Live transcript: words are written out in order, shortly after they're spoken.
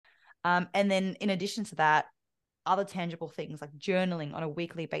And then in addition to that, other tangible things like journaling on a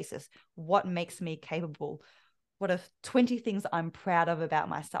weekly basis. What makes me capable? What are 20 things I'm proud of about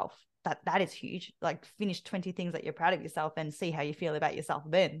myself? That is huge. Like finish 20 things that you're proud of yourself and see how you feel about yourself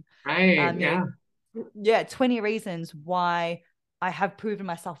then. Right. Yeah. Yeah, 20 reasons why I have proven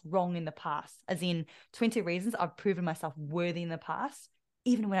myself wrong in the past, as in 20 reasons I've proven myself worthy in the past,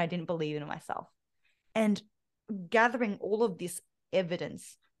 even when I didn't believe in myself. And gathering all of this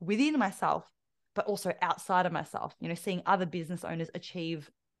evidence within myself, but also outside of myself, seeing other business owners achieve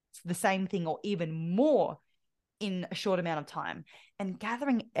the same thing or even more in a short amount of time, and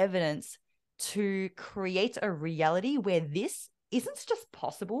gathering evidence to create a reality where this isn't just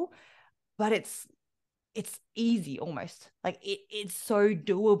possible, but it's easy almost. Like it's so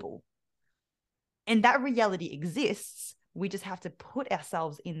doable. And that reality exists. We just have to put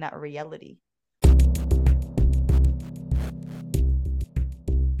ourselves in that reality.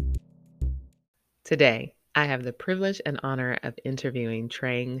 Today, I have the privilege and honor of interviewing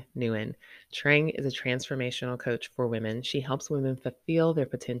Trang Nguyen. Trang is a transformational coach for women. She helps women fulfill their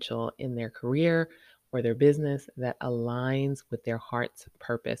potential in their career or their business that aligns with their heart's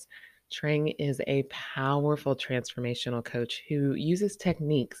purpose. Trang is a powerful transformational coach who uses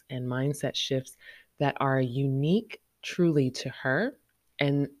techniques and mindset shifts that are unique truly to her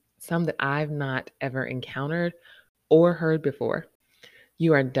and some that I've not ever encountered or heard before.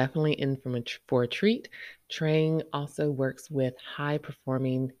 You are definitely in for a treat. Trang also works with high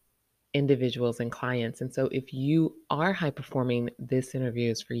performing individuals and clients. And so, if you are high performing, this interview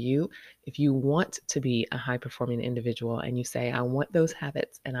is for you. If you want to be a high performing individual and you say, I want those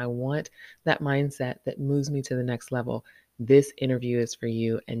habits and I want that mindset that moves me to the next level, this interview is for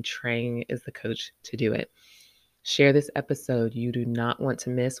you. And Trang is the coach to do it. Share this episode. You do not want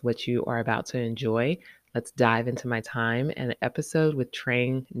to miss what you are about to enjoy. Let's dive into my time and episode with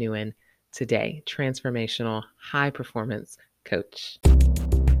Trang Nguyen today, transformational high performance coach.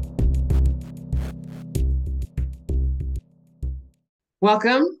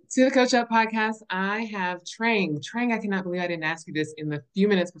 Welcome to the Coach Up podcast. I have Trang. Trang, I cannot believe I didn't ask you this in the few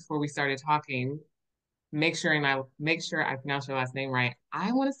minutes before we started talking. Make sure I pronounce your last name right.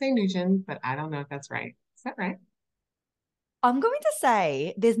 I want to say Nyugen, but I don't know if that's right. Is that right? I'm going to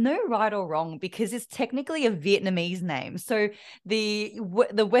say there's no right or wrong because it's technically a Vietnamese name. So the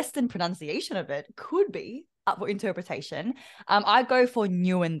Western pronunciation of it could be up for interpretation. I go for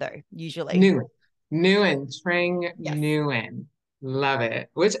Nguyen though, usually. Nguyen. Nguyen. Trang Yes. Nguyen. Love it.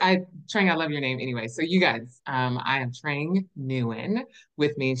 Trang, I love your name anyway. So you guys, I have Trang Nguyen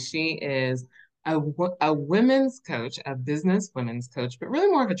with me. She is a women's coach, a business women's coach, but really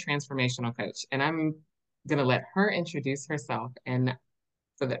more of a transformational coach. And I'm going to let her introduce herself and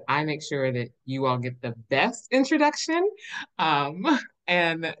so that I make sure that you all get the best introduction. Um,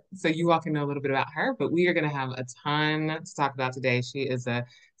 and so you all can know a little bit about her, but we are going to have a ton to talk about today. She is a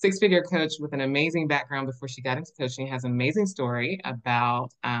six-figure coach with an amazing background before she got into coaching, has an amazing story about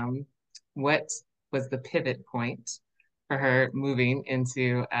what was the pivot point for her moving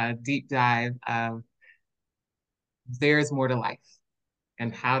into a deep dive of there's more to life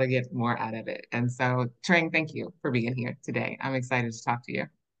and how to get more out of it. And so, Trang, thank you for being here today. I'm excited to talk to you.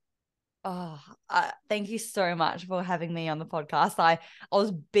 Oh, thank you so much for having me on the podcast. I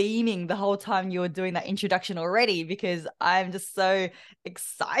was beaming the whole time you were doing that introduction already because I'm just so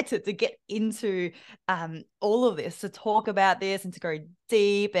excited to get into all of this, to talk about this and to go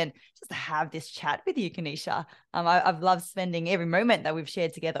deep and just to have this chat with you, Kanisha. I've loved spending every moment that we've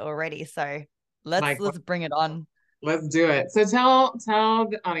shared together already. So let's bring it on. Let's do it. So tell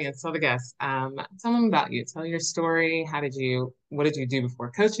the audience, tell the guests, tell them about you. Tell your story. What did you do before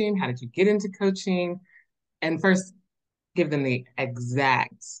coaching? How did you get into coaching? And first, give them the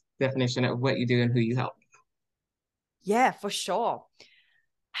exact definition of what you do and who you help. Yeah, for sure.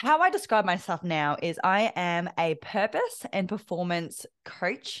 How I describe myself now is I am a purpose and performance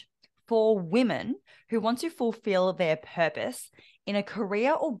coach for women who want to fulfill their purpose in a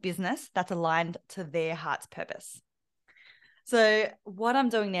career or business that's aligned to their heart's purpose. So what I'm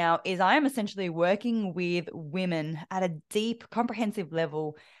doing now is I am essentially working with women at a deep, comprehensive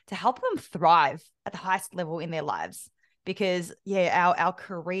level to help them thrive at the highest level in their lives. Because our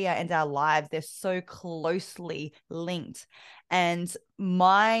career and our lives, they're so closely linked. And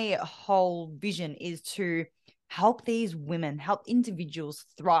my whole vision is to help these women, help individuals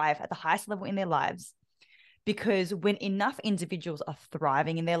thrive at the highest level in their lives. Because when enough individuals are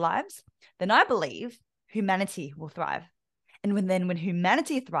thriving in their lives, then I believe humanity will thrive. And when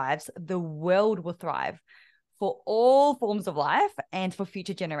humanity thrives, the world will thrive for all forms of life and for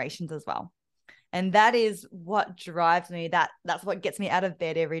future generations as well. And that is what drives me. That's what gets me out of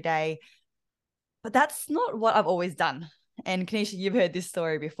bed every day. But that's not what I've always done. And Kanisha, you've heard this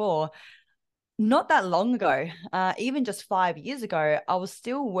story before. Not that long ago, even just 5 years ago, I was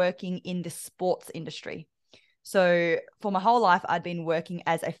still working in the sports industry. So for my whole life, I'd been working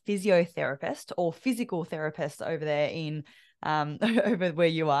as a physiotherapist or physical therapist over there in over where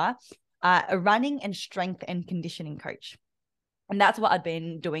you are, a running and strength and conditioning coach. And that's what I'd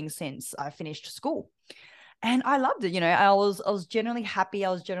been doing since I finished school. And I loved it. I was generally happy,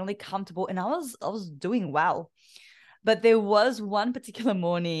 I was generally comfortable, and I was doing well. But there was one particular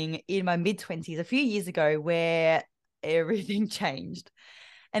morning in my mid-20s a few years ago where everything changed.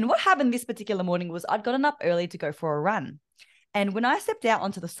 And what happened this particular morning was I'd gotten up early to go for a run. And when I stepped out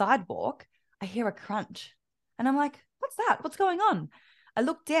onto the sidewalk, I hear a crunch. And I'm like, what's that? What's going on? I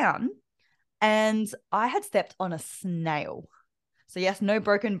looked down and I had stepped on a snail. So yes, no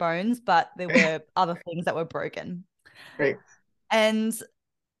broken bones, but there were other things that were broken. Great. And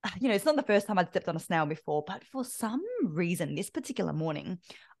it's not the first time I'd stepped on a snail before, but for some reason, this particular morning,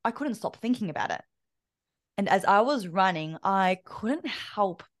 I couldn't stop thinking about it. And as I was running, I couldn't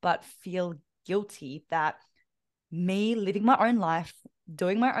help but feel guilty that me living my own life,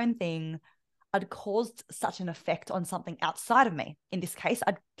 doing my own thing, I'd caused such an effect on something outside of me. In this case,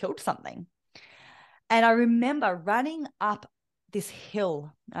 I'd killed something. And I remember running up this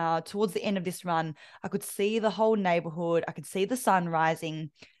hill towards the end of this run. I could see the whole neighborhood. I could see the sun rising.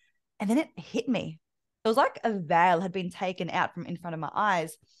 And then it hit me. It was like a veil had been taken out from in front of my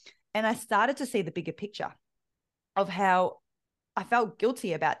eyes. And I started to see the bigger picture of how I felt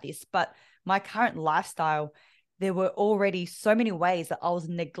guilty about this. But my current lifestyle, there were already so many ways that I was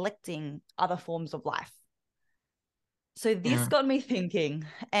neglecting other forms of life. So this got me thinking.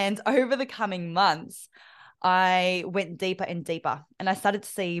 And over the coming months, I went deeper and deeper, and I started to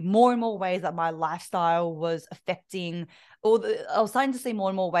see more and more ways that my lifestyle was affecting, I was starting to see more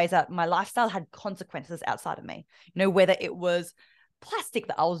and more ways that my lifestyle had consequences outside of me, whether it was plastic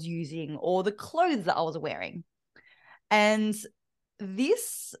that I was using or the clothes that I was wearing. And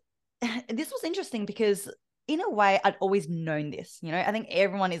this was interesting because in a way I'd always known this. I think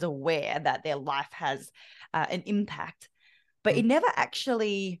everyone is aware that their life has an impact, but it never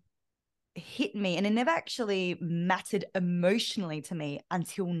actually hit me, and it never actually mattered emotionally to me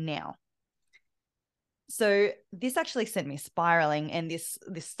until now. So this actually sent me spiraling, and this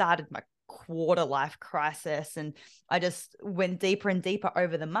started my quarter life crisis, and I just went deeper and deeper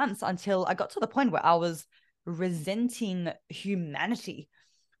over the months until I got to the point where I was resenting humanity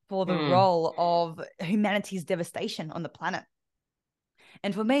for the role of humanity's devastation on the planet.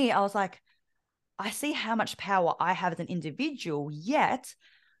 And for me, I was like, I see how much power I have as an individual, yet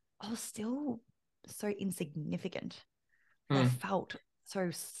I was still so insignificant. I felt so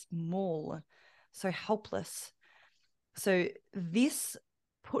small, so helpless. So this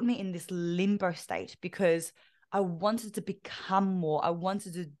put me in this limbo state because I wanted to become more. I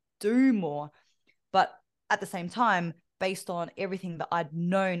wanted to do more. But at the same time, based on everything that I'd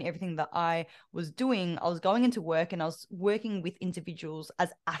known, everything that I was doing, I was going into work and I was working with individuals as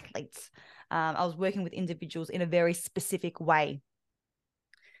athletes. I was working with individuals in a very specific way.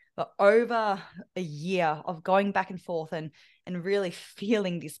 But over a year of going back and forth and really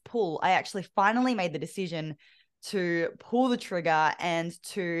feeling this pull, I actually finally made the decision to pull the trigger and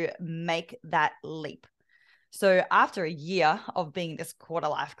to make that leap. So after a year of being this quarter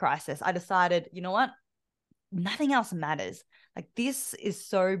life crisis, I decided, you know what? Nothing else matters. Like, this is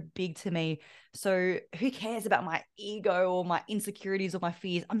so big to me. So who cares about my ego or my insecurities or my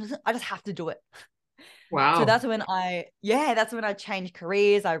fears? I just have to do it. Wow. So that's when I changed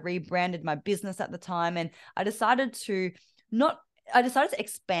careers. I rebranded my business at the time, and I decided to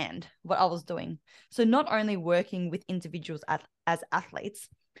expand what I was doing. So not only working with individuals as athletes,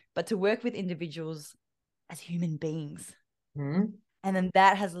 but to work with individuals as human beings. Mm-hmm. And then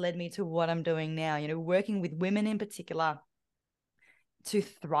that has led me to what I'm doing now, working with women in particular to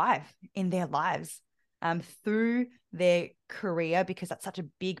thrive in their lives through their career, because that's such a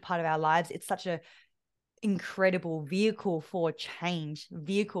big part of our lives. It's such a incredible vehicle for change,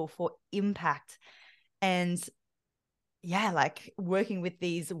 vehicle for impact. And like working with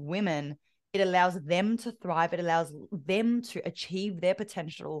these women, it allows them to thrive. It allows them to achieve their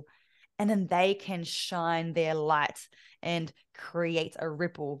potential, and then they can shine their light and create a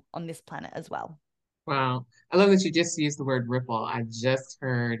ripple on this planet as well. Wow. I love that you just used the word ripple. I just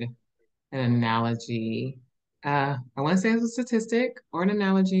heard an analogy. I want to say it's a statistic or an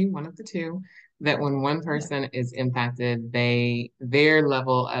analogy, one of the two, that when one person is impacted, their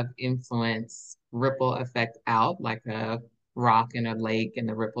level of influence ripple effect out like a rock in a lake and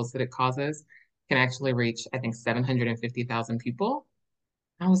the ripples that it causes. can actually reach, I think, 750,000 people.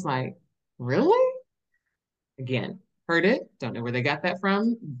 I was like, really? Again, heard it, don't know where they got that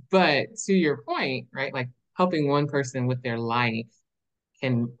from. But to your point, right? Like helping one person with their life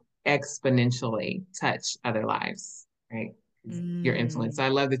can exponentially touch other lives, right? Your influence. Mm. So I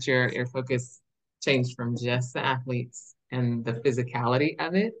love that your focus changed from just the athletes and the physicality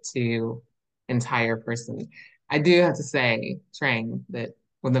of it to entire person. I do have to say, Trang, that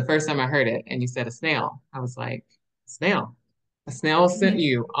when the first time I heard it and you said a snail, I was like, snail. A snail sent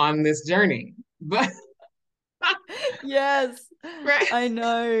you on this journey. But Yes, right. I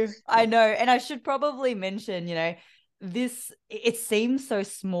know. I know. And I should probably mention, this it seems so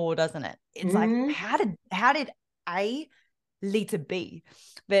small, doesn't it? It's like Mhm. how did A lead to B?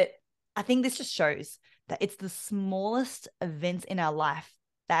 But I think this just shows that it's the smallest events in our life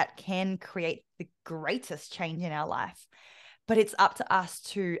that can create the greatest change in our life. But it's up to us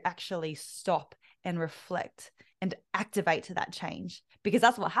to actually stop and reflect and activate to that change, because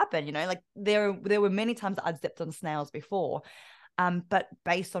that's what happened. Like there were many times that I'd stepped on snails before, but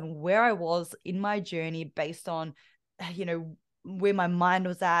based on where I was in my journey, based on where my mind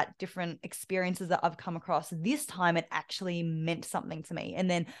was at, different experiences that I've come across, this time it actually meant something to me. And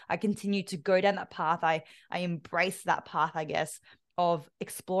then I continued to go down that path. I embraced that path, I guess, of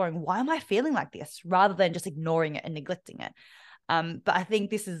exploring, why am I feeling like this, rather than just ignoring it and neglecting it. But I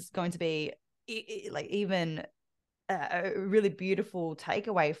think this is going to be like even a really beautiful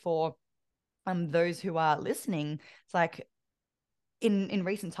takeaway for those who are listening. It's like, in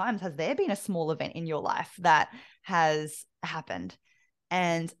recent times, has there been a small event in your life that has happened,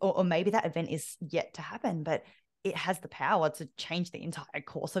 and or maybe that event is yet to happen, but it has the power to change the entire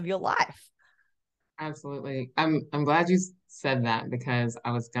course of your life? Absolutely. I'm glad you said that because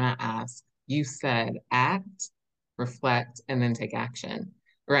I was gonna ask. You said act, reflect, and then take action.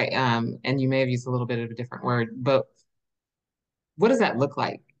 Right. And you may have used a little bit of a different word, but what does that look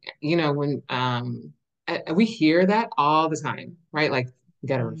like? When we hear that all the time, right? Like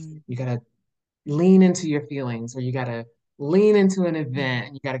Mm. you gotta lean into your feelings, or you gotta lean into an event,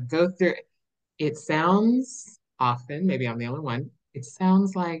 and you gotta go through it. It sounds often, maybe I'm the only one, it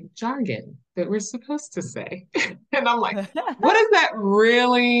sounds like jargon that we're supposed to say. And I'm like, what does that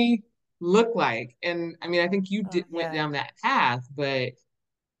really look like? And I mean, I think you Oh, went yeah. down that path, but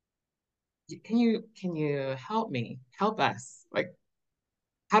can you help us? Like,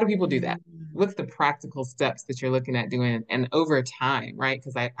 how do people do that? Mm. What's the practical steps that you're looking at doing and over time, right?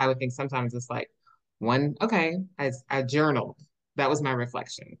 Because I would think sometimes it's like okay, I journaled. That was my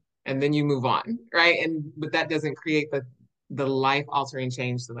reflection. And then you move on, right? But that doesn't create the life altering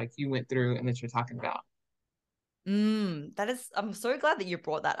change that like you went through and that you're talking about. That is, I'm so glad that you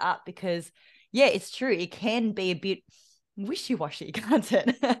brought that up, because yeah, it's true. It can be a bit wishy-washy, can't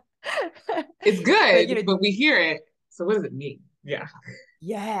it? It's But good, but we hear it. So what does it mean? Yeah.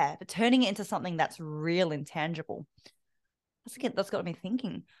 yeah, but turning it into something that's real and tangible. That's got me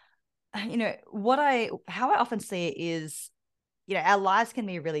thinking. How I often see it is, our lives can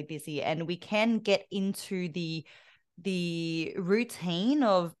be really busy, and we can get into the routine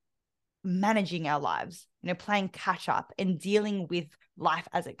of managing our lives, playing catch up and dealing with life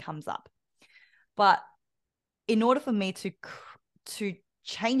as it comes up. But in order for me to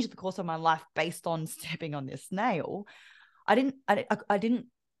change the course of my life based on stepping on this snail, I didn't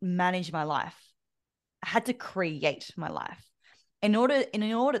manage my life. I had to create my life. In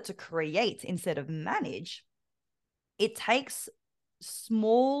order to create instead of manage, it takes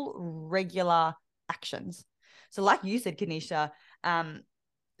small, regular actions. So, like you said, Kanisha, um,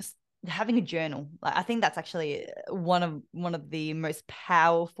 having a journal, like, I think that's actually one of the most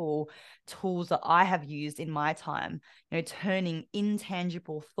powerful tools that I have used in my time. Turning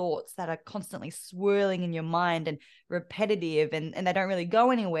intangible thoughts that are constantly swirling in your mind and repetitive, and they don't really go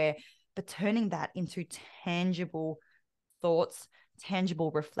anywhere, but turning that into tangible thoughts,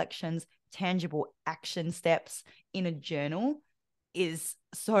 tangible reflections, tangible action steps in a journal is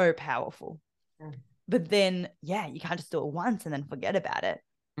so powerful. But then, yeah, you can't just do it once and then forget about it.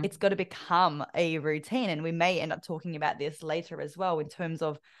 It's got to become a routine. And we may end up talking about this later as well in terms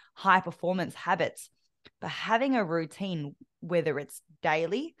of high performance habits. But having a routine, whether it's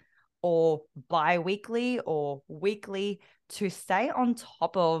daily or bi weekly or weekly, to stay on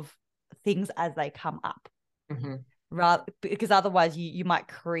top of things as they come up. Mm-hmm. Rather, because otherwise you might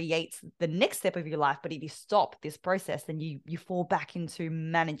create the next step of your life, but if you stop this process, then you fall back into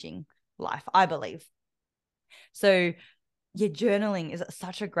managing life, I believe. So yeah, journaling is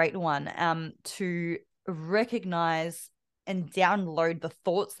such a great one, to recognize and download the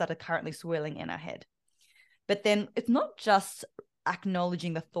thoughts that are currently swirling in our head. But then it's not just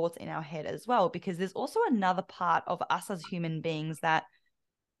acknowledging the thoughts in our head as well, because there's also another part of us as human beings that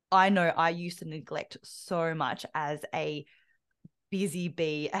I know I used to neglect so much as a busy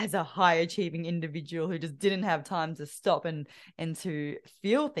bee, as a high achieving individual who just didn't have time to stop and to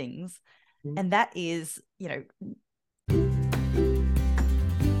feel things. Mm-hmm. And that is, you know,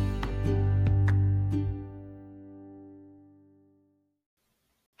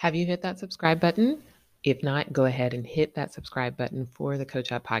 Have you hit that subscribe button? If not, go ahead and hit that subscribe button for the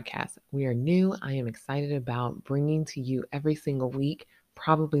Coach Up podcast. We are new. I am excited about bringing to you every single week,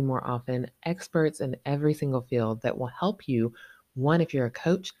 probably more often, experts in every single field that will help you. One, if you're a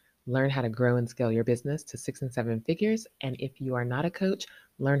coach, learn how to grow and scale your business to 6 and 7 figures. And if you are not a coach,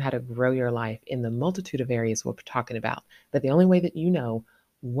 learn how to grow your life in the multitude of areas we're talking about. But the only way that you know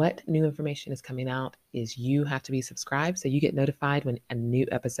what new information is coming out is you have to be subscribed so you get notified when a new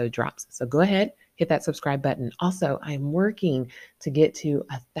episode drops. So go ahead, hit that subscribe button. Also, I am working to get to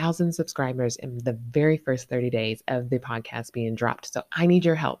 1,000 subscribers in the very first 30 days of the podcast being dropped. So I need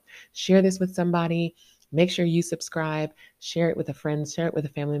your help. Share this with somebody. Make sure you subscribe, share it with a friend, share it with a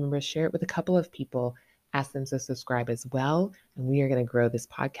family member, share it with a couple of people. Ask them to subscribe as well. And we are going to grow this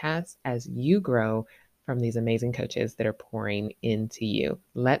podcast as you grow from these amazing coaches that are pouring into you.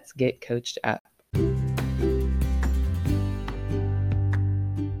 Let's get coached up.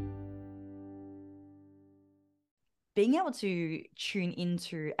 being able to tune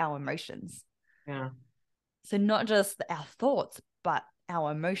into our emotions. Yeah. So not just our thoughts, but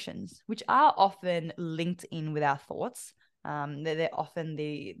our emotions, which are often linked in with our thoughts. They're often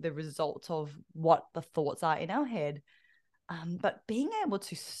the result of what the thoughts are in our head. But being able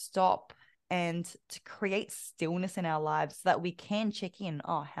to stop and to create stillness in our lives so that we can check in,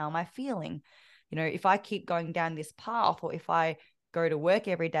 oh, how am I feeling? You know, if I keep going down this path, or if I go to work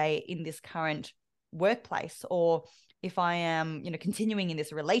every day in this current workplace, or if I am, you know, continuing in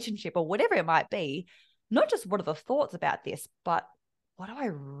this relationship or whatever it might be, not just what are the thoughts about this, but what do I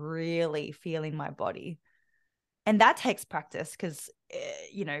really feel in my body? And that takes practice because,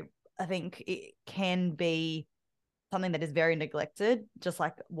 you know, I think it can be something that is very neglected, just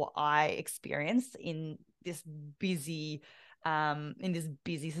like what I experienced in this busy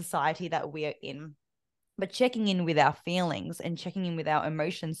society that we are in. But checking in with our feelings and checking in with our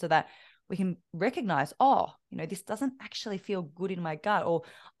emotions so that we can recognize, oh, you know, this doesn't actually feel good in my gut, or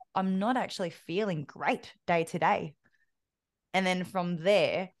I'm not actually feeling great day to day. And then from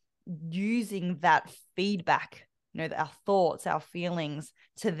there, using that feedback, you know, our thoughts, our feelings,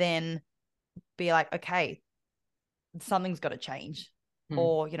 to then be like, okay, something's got to change.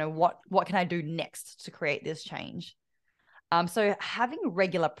 Or, you know, what can I do next to create this change? So having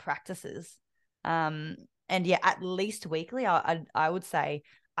regular practices, and yeah, at least weekly, I would say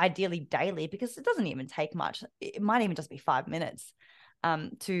ideally daily, because it doesn't even take much. It might even just be 5 minutes,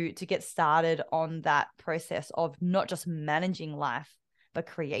 to get started on that process of not just managing life, but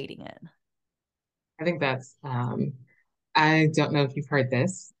creating it. I think that's, I don't know if you've heard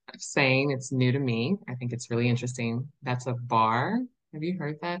this saying, it's new to me. I think it's really interesting. That's a bar. Have you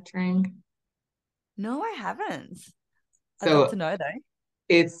heard that, Trang? No, I haven't. I'd love to So know though.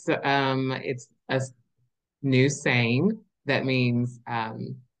 it's a new saying that means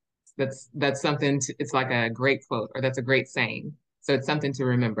that's something to, it's like a great quote, or that's a great saying. So it's something to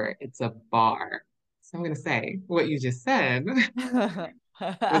remember. It's a bar. So I'm going to say what you just said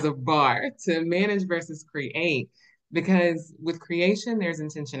was a bar to manage versus create, because with creation there's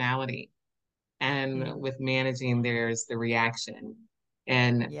intentionality, and Mm, with managing there's the reaction.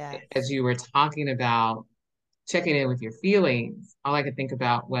 And yes. as you were talking about checking in with your feelings, all I could think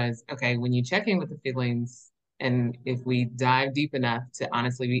about was, okay, when you check in with the feelings, and if we dive deep enough to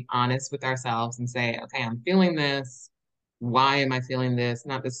honestly be honest with ourselves and say, okay, I'm feeling this. Why am I feeling this?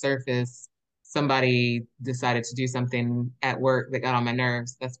 Not the surface. Somebody decided to do something at work that got on my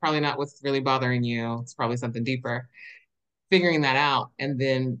nerves. That's probably not what's really bothering you. It's probably something deeper. Figuring that out and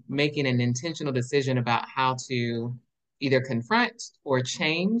then making an intentional decision about how to either confront or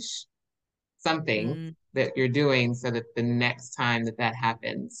change something Mm, that you're doing so that the next time that that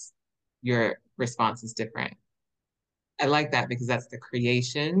happens, your response is different. I like that because that's the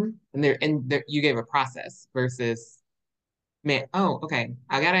creation, and there you gave a process versus, man, oh, okay,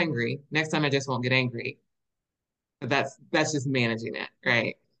 I got angry. Next time I just won't get angry. But that's just managing it,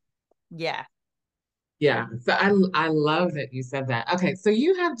 right? yeah. Yeah. So I love that you said that. Okay, so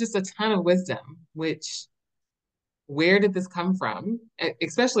you have just a ton of wisdom, which where did this come from?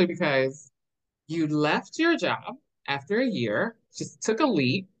 Especially because you left your job after a year, just took a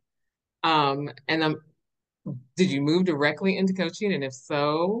leap. And did you move directly into coaching? And if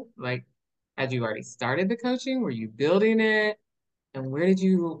so, like, had you already started the coaching? Were you building it? And where did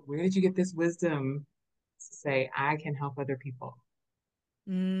you get this wisdom to say I can help other people?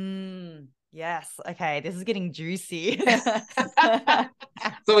 Yes. Okay. This is getting juicy.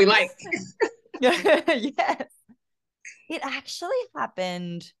 So we like. Yes. It actually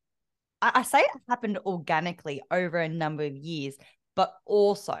happened. I say it happened organically over a number of years, but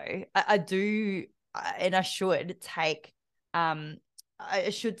also I do, and um, I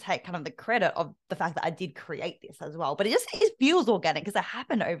should take kind of the credit of the fact that I did create this as well. But it feels organic because it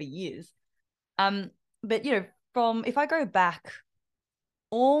happened over years. Um, but from if I go back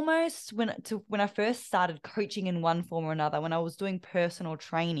almost when I first started coaching in one form or another, when I was doing personal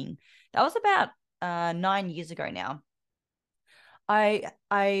training, that was about 9 years ago now.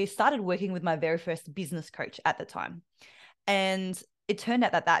 I started working with my very first business coach at the time. And it turned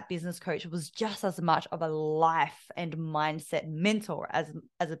out that that business coach was just as much of a life and mindset mentor as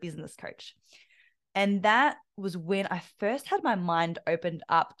a business coach. And that was when I first had my mind opened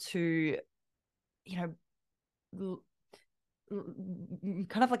up to, you know,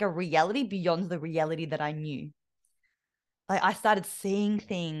 kind of like a reality beyond the reality that I knew. Like I started seeing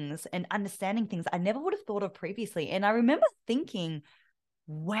things and understanding things I never would have thought of previously. And I remember thinking,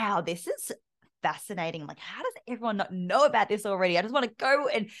 wow, this is fascinating. Like, how does everyone not know about this already? I just want to go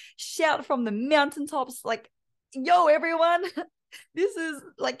and shout from the mountaintops, like, yo, everyone, this is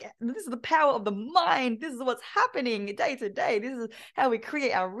the power of the mind. This is what's happening day to day. This is how we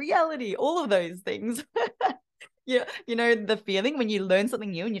create our reality, all of those things. Yeah, the feeling when you learn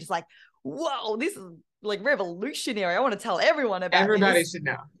something new and you're just like, whoa, this is like revolutionary. I want to tell everyone about Everybody this. should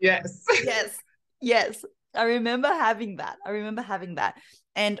know. Yes. Yes. Yes. I remember having that.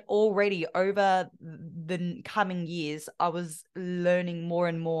 And already over the coming years, I was learning more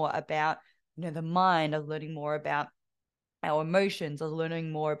and more about, the mind. I was learning more about our emotions. I was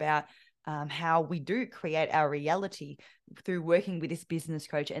learning more about how we do create our reality through working with this business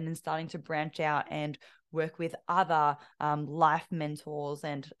coach, and then starting to branch out and work with other life mentors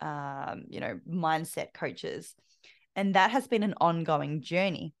and, mindset coaches. And that has been an ongoing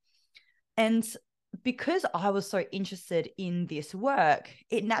journey. And because I was so interested in this work,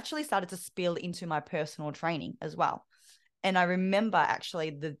 it naturally started to spill into my personal training as well. And I remember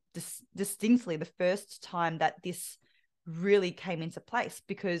actually distinctly the first time that this really came into place,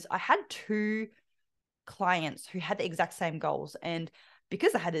 because I had two clients who had the exact same goals. And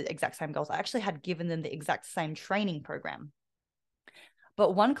because I had the exact same goals, I actually had given them the exact same training program.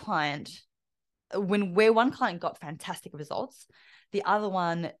 But one client, where one client got fantastic results, the other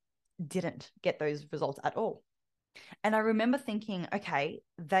one didn't get those results at all. And I remember thinking, okay,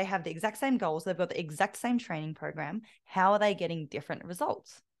 they have the exact same goals. They've got the exact same training program. How are they getting different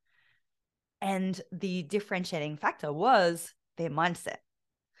results? And the differentiating factor was their mindset.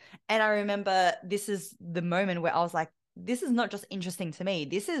 And I remember this is the moment where I was like, this is not just interesting to me.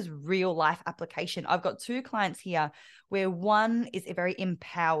 This is real life application. I've got two clients here where one is very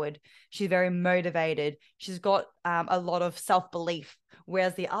empowered. She's very motivated. She's got a lot of self-belief,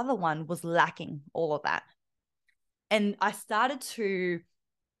 whereas the other one was lacking all of that. And I started to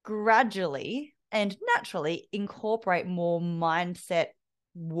gradually and naturally incorporate more mindset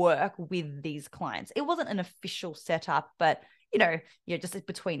work with these clients. It wasn't an official setup, but just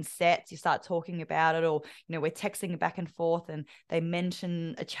between sets, you start talking about it, or, we're texting back and forth and they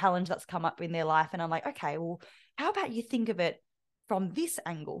mention a challenge that's come up in their life. And I'm like, okay, well, how about you think of it from this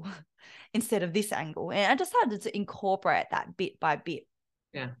angle instead of this angle? And I just started to incorporate that bit by bit.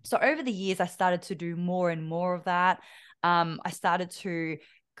 Yeah. So over the years, I started to do more and more of that. I started to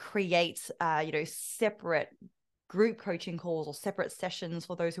create, separate group coaching calls or separate sessions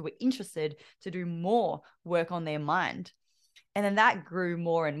for those who were interested to do more work on their mind. And then that grew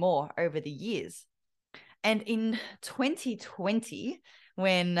more and more over the years. And in 2020,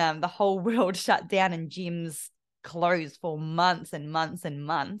 when the whole world shut down and gyms closed for months and months and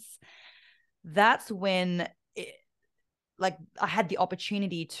months, that's when I had the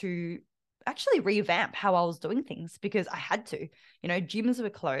opportunity to actually revamp how I was doing things, because I had to. Gyms were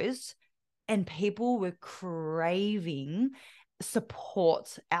closed and people were craving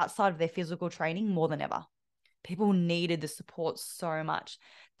support outside of their physical training more than ever. People needed the support so much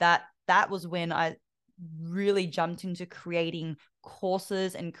that was when I really jumped into creating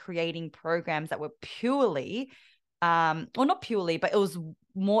courses and creating programs that were purely or not purely, but it was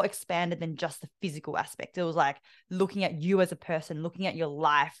more expanded than just the physical aspect. It was like looking at you as a person, looking at your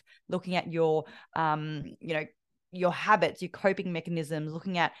life, looking at your your habits, your coping mechanisms,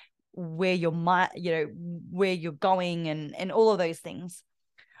 looking at where your mind, where you're going, and all of those things.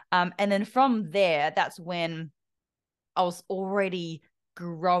 And then from there, that's when I was already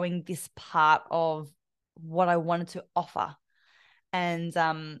growing this part of what I wanted to offer. And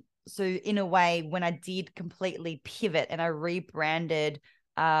so in a way, when I did completely pivot and I rebranded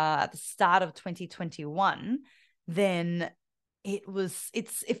at the start of 2021, then it was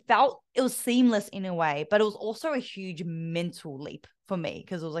seamless in a way, but it was also a huge mental leap for me,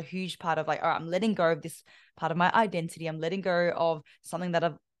 because it was a huge part of like, all right, I'm letting go of this part of my identity. I'm letting go of something that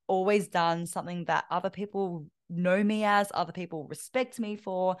I've always done, something that other people know me as, other people respect me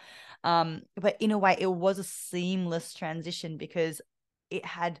for. But in a way, it was a seamless transition because it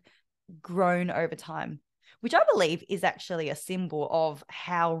had grown over time, which I believe is actually a symbol of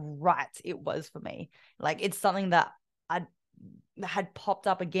how right it was for me. Like, it's something that I had popped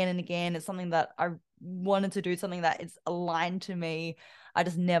up again and again. It's something that I wanted to do, something that is aligned to me. I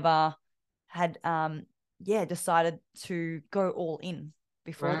just never had decided to go all in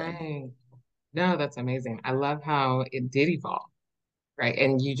before then. Right. No, that's amazing. I love how it did evolve, right?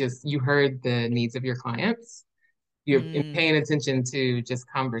 And you heard the needs of your clients. You're Mm, paying attention to just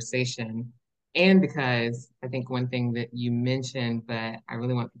conversation. And because I think one thing that you mentioned, but I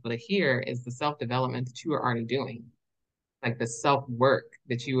really want people to hear, is the self-development that you are already doing, like the self-work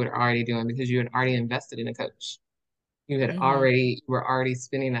that you were already doing because you had already invested in a coach. mm-hmm. You were already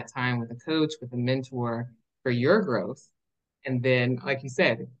spending that time with a coach, with a mentor for your growth. And then, like you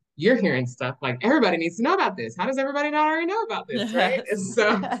said, you're hearing stuff like everybody needs to know about this. How does everybody not already know about this? Right. Yes. And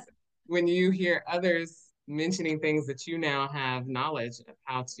so when you hear others mentioning things that you now have knowledge of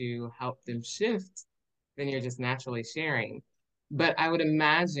how to help them shift, then you're just naturally sharing. But I would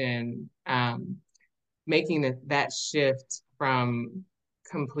imagine making that shift from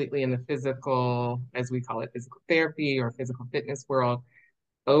completely in the physical, as we call it, physical therapy or physical fitness world,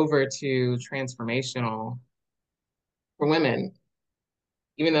 over to transformational for women,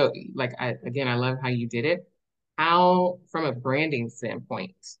 even though, like, I love how you did it. How, from a branding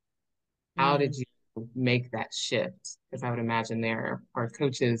standpoint, how did Mm. you make that shift? Because I would imagine there are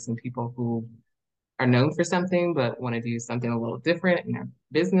coaches and people who are known for something but want to do something a little different in their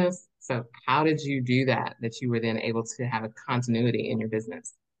business. So how did you do that you were then able to have a continuity in your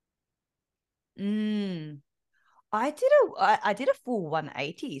business? Mm. I did a full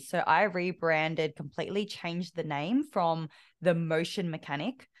 180. So I rebranded, completely changed the name from the Motion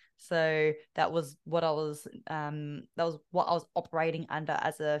Mechanic. So that was what I was operating under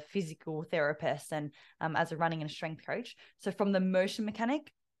as a physical therapist and as a running and strength coach. So from the Motion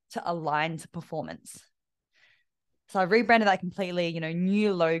Mechanic to align to performance. So I rebranded that completely,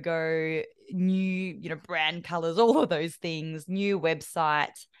 new logo, new, brand colors, all of those things, new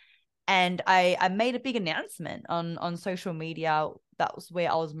website. And I made a big announcement on social media. That was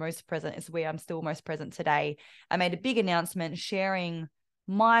where I was most present. It's where I'm still most present today. I made a big announcement sharing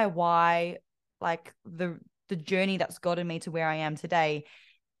my why, like the journey that's gotten me to where I am today,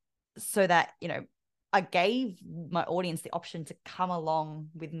 so that, I gave my audience the option to come along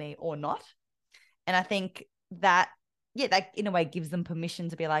with me or not. And I think that, yeah, that in a way gives them permission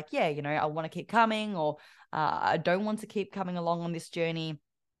to be like, yeah, I want to keep coming, or I don't want to keep coming along on this journey.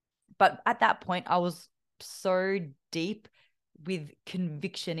 But at that point, I was so deep with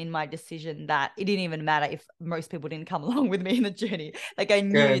conviction in my decision that it didn't even matter if most people didn't come along with me in the journey. Like, I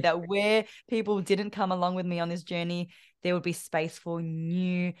knew Good. that where people didn't come along with me on this journey, there would be space for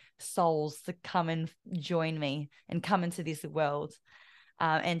new souls to come and join me and come into this world,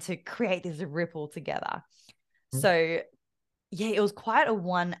 and to create this ripple together. So yeah, it was quite a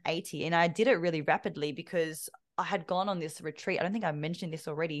 180, and I did it really rapidly because I had gone on this retreat. I don't think I mentioned this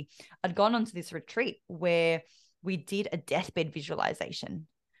already. I'd gone on to this retreat where we did a deathbed visualization.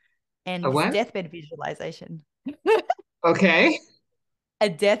 And A this what? deathbed visualization, Okay. a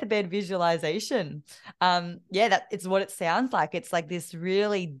deathbed visualization. Yeah, that it's what it sounds like. It's like this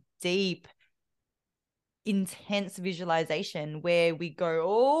really deep, intense visualization where we go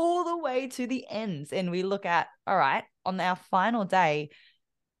all the way to the ends and we look at, all right, on our final day,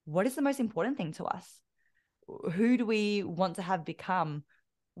 what is the most important thing to us? Who do we want to have become?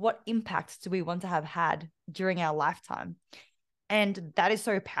 What impacts do we want to have had during our lifetime? And that is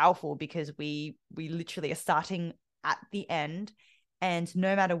so powerful because we literally are starting at the end, and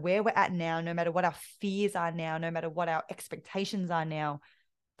no matter where we're at now, no matter what our fears are now, no matter what our expectations are now,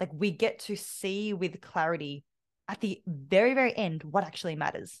 like, we get to see with clarity at the very, very end what actually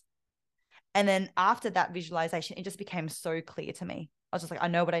matters. And then after that visualization, it just became so clear to me. I was just like, I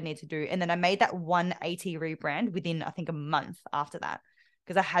know what I need to do. And then I made that 180 rebrand within, I think, a month after that,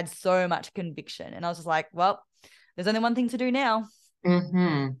 because I had so much conviction. And I was just like, well, there's only one thing to do now.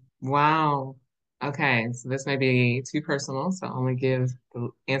 Mm-hmm. Wow. Okay. So this may be too personal, so only give the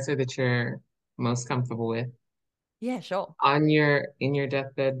answer that you're most comfortable with. Yeah, sure. In your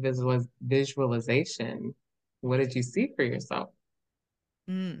deathbed visualization, what did you see for yourself?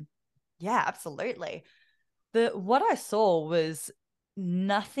 Mm. Yeah, absolutely. What I saw was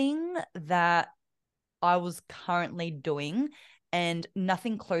nothing that I was currently doing and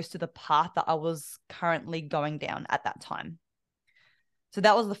nothing close to the path that I was currently going down at that time. So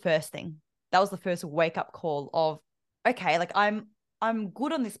that was the first thing. That was the first wake up call of, okay, like I'm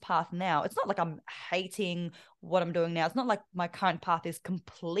good on this path now. It's not like I'm hating what I'm doing now. It's not like my current path is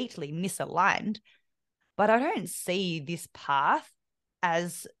completely misaligned, but I don't see this path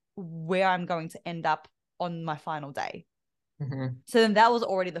as where I'm going to end up on my final day. Mm-hmm. So then that was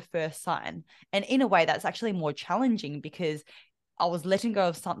already the first sign. And in a way, that's actually more challenging because I was letting go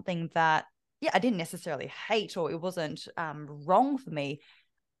of something that, yeah, I didn't necessarily hate, or it wasn't wrong for me.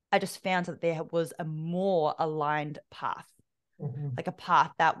 I just found that there was a more aligned path, Mm-hmm. like a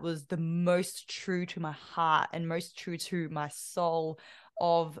path that was the most true to my heart and most true to my soul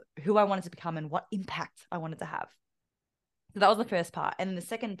of who I wanted to become and what impact I wanted to have. So that was the first part. And then the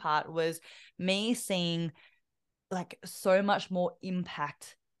second part was me seeing like so much more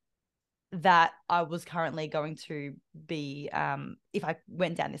impact that I was currently going to be if I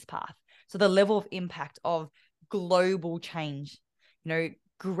went down this path. So the level of impact of global change,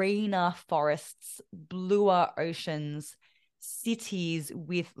 greener forests, bluer oceans, cities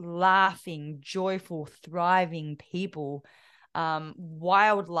with laughing, joyful, thriving people,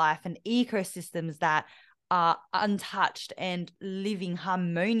 wildlife and ecosystems that are untouched and living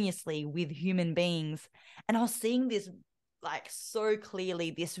harmoniously with human beings. And I was seeing this like so clearly,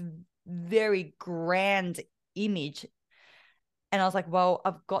 this very grand image. And I was like, well,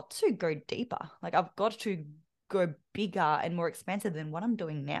 I've got to go deeper. Like I've got to go bigger and more expansive than what I'm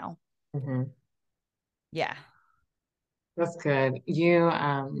doing now. Mm-hmm. Yeah. That's good. You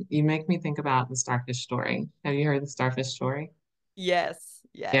make me think about the starfish story. Have you heard the starfish story? Yes.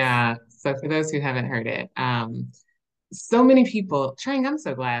 Yes. Yeah. So for those who haven't heard it, so many people, Trang, I'm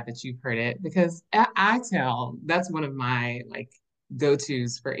so glad that you've heard it because I tell that's one of my like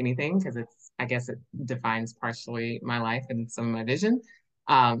go-tos for anything because I guess it defines partially my life and some of my vision.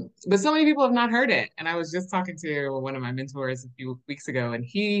 But so many people have not heard it. And I was just talking to one of my mentors a few weeks ago, and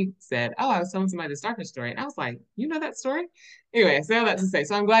he said, oh, I was telling somebody the starfish story. And I was like, you know that story? Anyway, I say all that to say,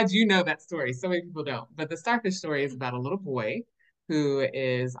 so I'm glad you know that story. So many people don't. But the starfish story is about a little boy who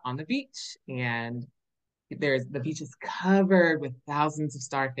is on the beach, and the beach is covered with thousands of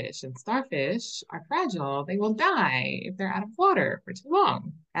starfish, and starfish are fragile. They will die if they're out of water for too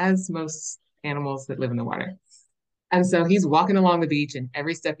long, as most animals that live in the water. And so he's walking along the beach, and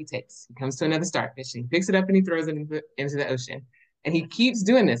every step he takes, he comes to another starfish, and he picks it up and he throws it into the ocean. And he keeps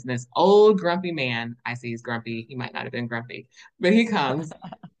doing this. And this old grumpy man, I say he's grumpy. He might not have been grumpy, but he comes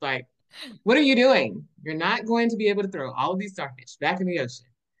like, what are you doing? You're not going to be able to throw all of these starfish back in the ocean.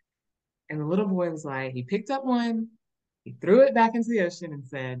 And the little boy was like, he picked up one, he threw it back into the ocean and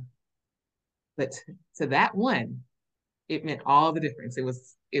said, but to that one, it meant all the difference. It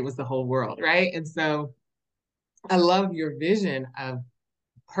was the whole world, right? And so I love your vision of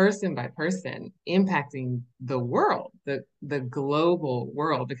person by person impacting the world, the global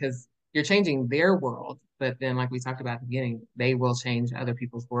world, because you're changing their world, but then like we talked about at the beginning, they will change other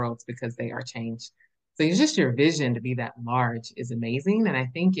people's worlds because they are changed. So it's just your vision to be that large is amazing. And I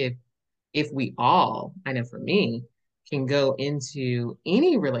think if we all, I know for me, can go into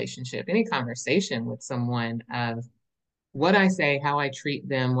any relationship, any conversation with someone of what I say, how I treat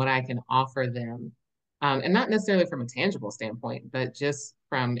them, what I can offer them, and not necessarily from a tangible standpoint, but just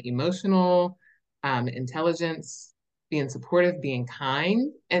from emotional intelligence, being supportive, being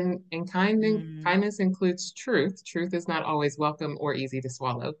kind, and Mm, kindness includes truth. Truth is not always welcome or easy to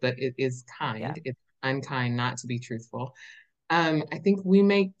swallow, but it is yeah. kind. It's unkind not to be truthful. I think we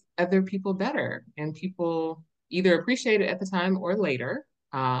make other people better, and people either appreciate it at the time or later,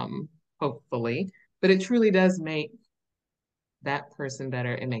 hopefully. But it truly does make that person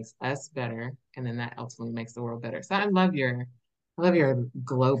better. It makes us better, and then that ultimately makes the world better. So I love your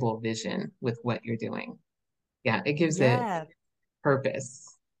global vision with what you're doing. Yeah, it gives it Yeah.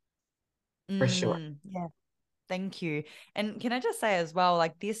 purpose for sure. Yeah. Thank you. And can I just say as well,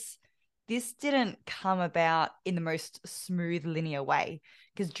 like this didn't come about in the most smooth linear way,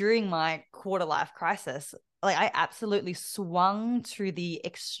 because during my quarter life crisis, like I absolutely swung to the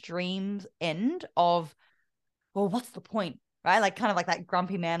extreme end of, well, what's the point? Right? Like kind of like that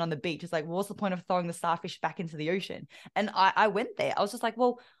grumpy man on the beach. It's like, well, what's the point of throwing the starfish back into the ocean? And I went there. I was just like,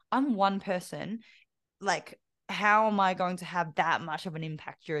 well, I'm one person. Like, how am I going to have that much of an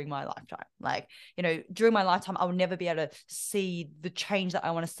impact during my lifetime? Like, during my lifetime, I will never be able to see the change that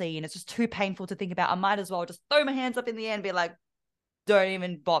I want to see. And it's just too painful to think about. I might as well just throw my hands up in the air and be like, don't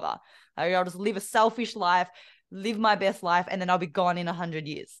even bother. Like, I'll just live a selfish life, live my best life, and then I'll be gone in 100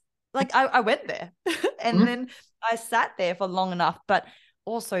 years. Like I went there and then I sat there for long enough, but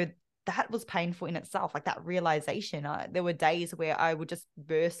also that was painful in itself. Like that realization, there were days where I would just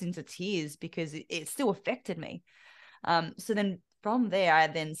burst into tears because it still affected me. So then from there, I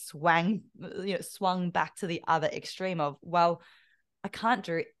then swung back to the other extreme of, well, I can't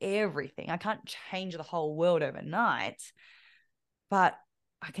do everything. I can't change the whole world overnight, but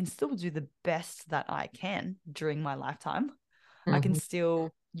I can still do the best that I can during my lifetime. I can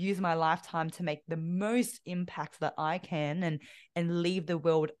still use my lifetime to make the most impact that I can and leave the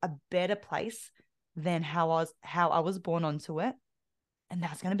world a better place than how I was born onto it. And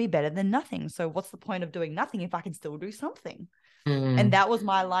that's going to be better than nothing. So what's the point of doing nothing if I can still do something? And that was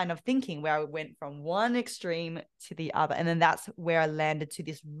my line of thinking, where I went from one extreme to the other. And then that's where I landed to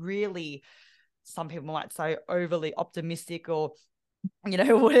this really, some people might say, overly optimistic, or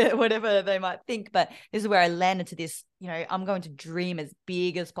whatever they might think, but this is where I landed to this, I'm going to dream as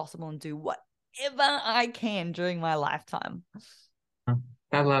big as possible and do whatever I can during my lifetime.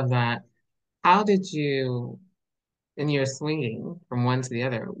 I love that. How did you, in your swinging from one to the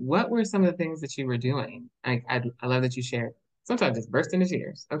other, what were some of the things that you were doing? I love that you shared. Sometimes just burst into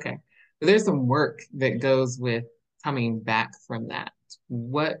tears. Okay. But there's some work that goes with coming back from that.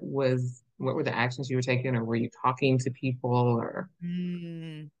 What were the actions you were taking, or were you talking to people, or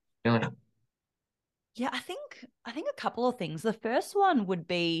really? Yeah, I think a couple of things. The first one would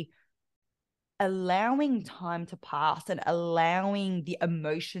be allowing time to pass and allowing the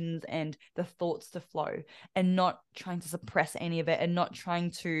emotions and the thoughts to flow, and not trying to suppress any of it, and not trying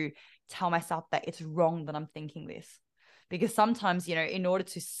to tell myself that it's wrong that I'm thinking this. Because sometimes, in order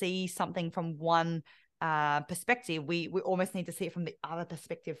to see something from one perspective, we almost need to see it from the other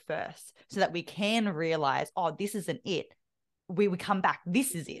perspective first, so that we can realize, oh, this isn't it. We come back,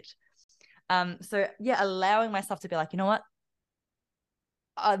 this is it. So yeah, allowing myself to be like, you know what,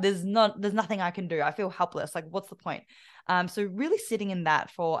 there's nothing I can do. I feel helpless. Like, what's the point? So really sitting in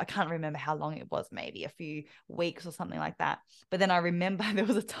that for, I can't remember how long it was, maybe a few weeks or something like that. But then I remember there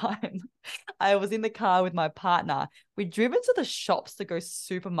was a time I was in the car with my partner. We'd driven to the shops to go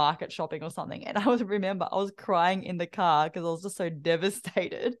supermarket shopping or something. And I was crying in the car because I was just so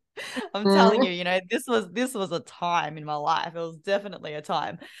devastated. I'm telling you, this was a time in my life. It was definitely a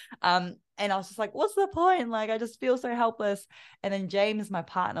time. And I was just like, what's the point? Like, I just feel so helpless. And then James, my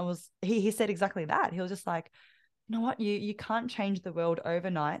partner, he said exactly that. He was just like, you know what, you can't change the world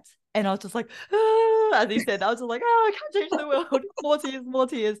overnight. And I was just like, as he said, I was just like, I can't change the world. More tears, more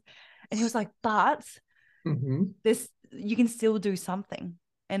tears. And he was like, but this, you can still do something.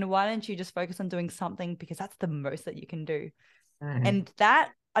 And why don't you just focus on doing something, because that's the most that you can do. And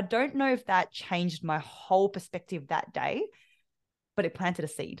that, I don't know if that changed my whole perspective that day, but it planted a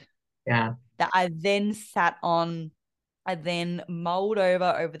seed. Yeah. That I then sat on, I then mulled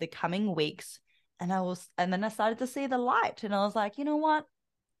over the coming weeks, and then I started to see the light, and I was like, you know what?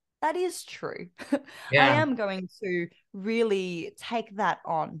 That is true. Yeah. I am going to really take that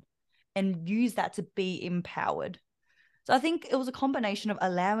on and use that to be empowered. So I think it was a combination of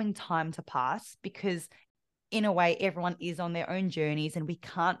allowing time to pass, because in a way, everyone is on their own journeys, and we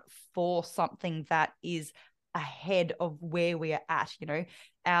can't force something that is ahead of where we are at,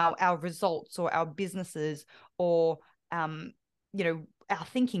 our results or our businesses, or our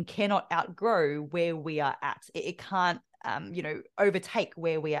thinking cannot outgrow where we are at. It can't overtake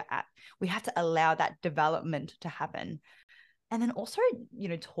where we are at. We have to allow that development to happen. And then also,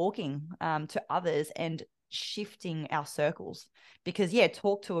 talking to others and shifting our circles, because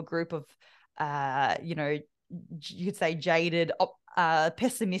talk to a group of you could say jaded,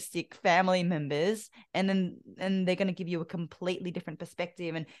 pessimistic family members, and they're going to give you a completely different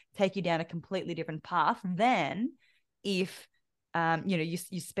perspective and take you down a completely different path than if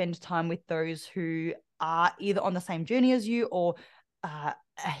you spend time with those who are either on the same journey as you, or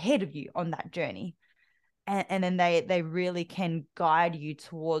ahead of you on that journey. And then they really can guide you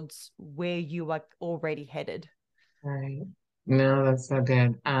towards where you are already headed. Right. No, that's so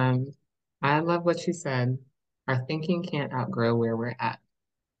good. I love what you said. Our thinking can't outgrow where we're at.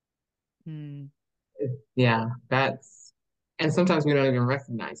 Yeah, and sometimes we don't even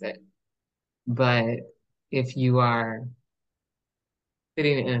recognize it. But if you are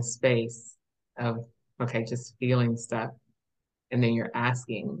sitting in a space of, okay, just feeling stuff, and then you're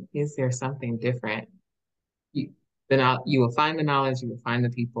asking, is there something different? You will find the knowledge, you will find the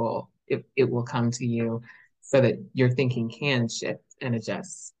people, it will come to you, so that your thinking can shift and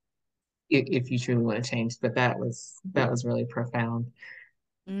adjust if you truly want to change. But that was really profound.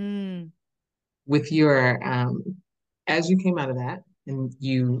 With your as you came out of that and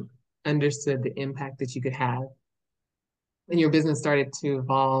you understood the impact that you could have And your business started to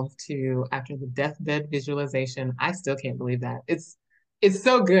evolve to after the deathbed visualization. I still can't believe that. It's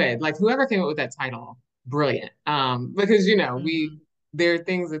so good. Like whoever came up with that title, brilliant. Because Mhm. there are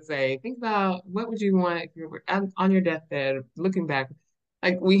things that say, think about what would you want if you were on your deathbed, looking back.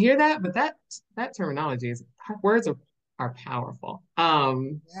 Like we hear that, but that terminology is words are powerful.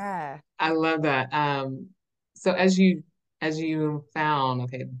 Yeah. I love that. So as you found,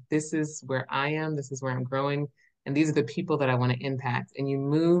 okay, this is where I am, this is where I'm growing, and these are the people that I want to impact, and you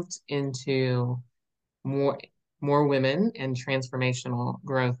moved into more more women and transformational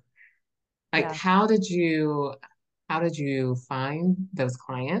growth. Like Yeah. how did you find those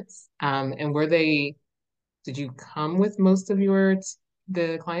clients? And were they did you come with most of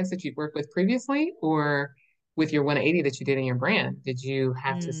the clients that you'd worked with previously, or with your 180 that you did in your brand? Did you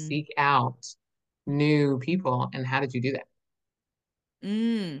have to Mm. seek out new people, and how did you do that?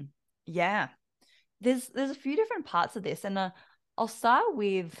 Mm. Yeah. There's a few different parts of this, and I'll start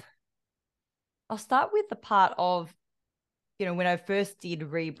with I'll start with the part of, when I first did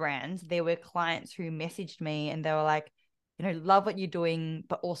rebrands, there were clients who messaged me and they were like, love what you're doing,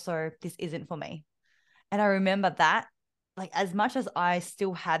 but also this isn't for me. And I remember that, like, as much as I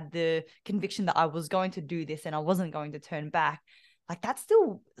still had the conviction that I was going to do this and I wasn't going to turn back, like that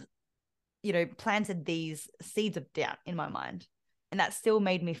still, planted these seeds of doubt in my mind. And that still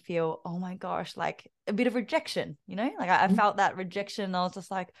made me feel, oh my gosh, like a bit of rejection, like I felt that rejection. And I was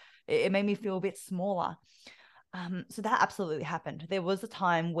just like, it made me feel a bit smaller. So that absolutely happened. There was a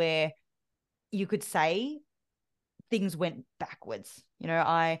time where you could say things went backwards.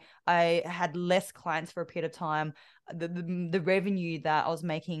 I had less clients for a period of time. The revenue that I was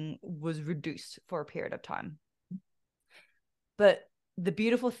making was reduced for a period of time. But the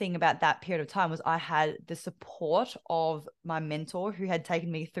beautiful thing about that period of time was I had the support of my mentor who had taken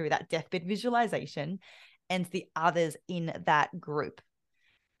me through that deathbed visualization and the others in that group.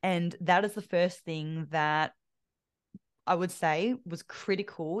 And that is the first thing that I would say was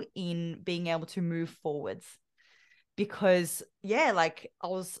critical in being able to move forwards. Because yeah, like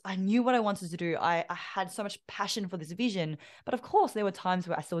I knew what I wanted to do. I had so much passion for this vision, but of course there were times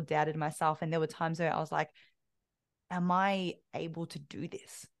where I still doubted myself, and there were times where I was like, am I able to do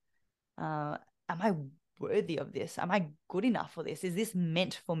this? Am I worthy of this? Am I good enough for this? Is this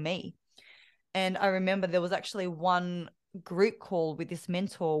meant for me? And I remember there was actually one group call with this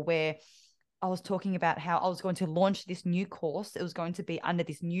mentor where I was talking about how I was going to launch this new course. It was going to be under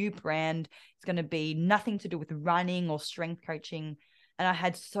this new brand. It's going to be nothing to do with running or strength coaching. And I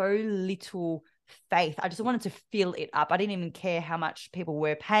had so little faith. I just wanted to fill it up. I didn't even care how much people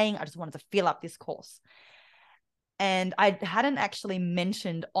were paying. I just wanted to fill up this course. And I hadn't actually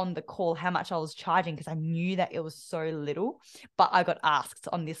mentioned on the call how much I was charging because I knew that it was so little. But I got asked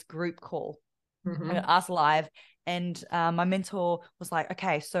on this group call. I got Mm-hmm. asked live, and my mentor was like,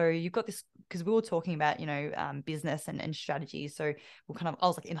 okay, so you've got this, because we were talking about, business and strategy. So I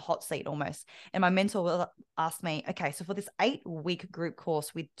was like in hot seat almost. And my mentor asked me, okay, so for this 8-week group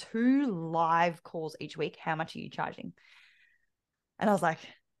course with 2 live calls each week, how much are you charging? And I was like,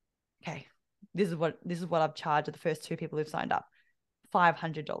 okay, this is what I've charged the first 2 people who've signed up.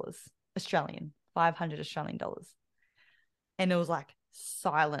 $500 Australian, 500 Australian dollars. And it was like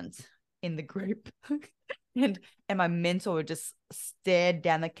silent in the group. and and my mentor just stared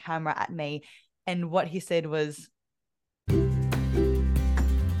down the camera at me, and what he said was,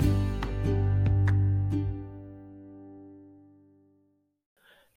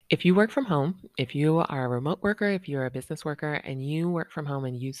 If you work from home, if you are a remote worker, if you're a business worker and you work from home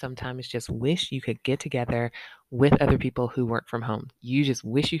and you sometimes just wish you could get together with other people who work from home, you just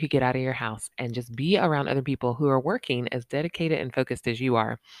wish you could get out of your house and just be around other people who are working as dedicated and focused as you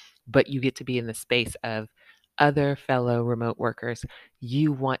are, but you get to be in the space of other fellow remote workers,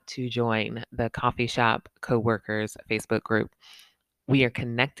 you want to join the Coffee Shop Coworkers Facebook group. We are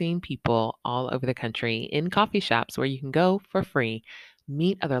connecting people all over the country in coffee shops where you can go for free,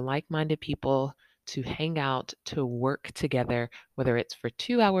 meet other like minded people to hang out, to work together, whether it's for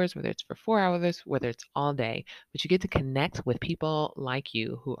 2 hours, whether it's for 4 hours, whether it's all day. But you get to connect with people like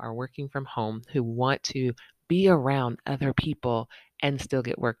you who are working from home, who want to be around other people and still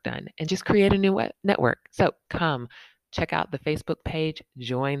get work done and just create a new network. So come. Check out the Facebook page,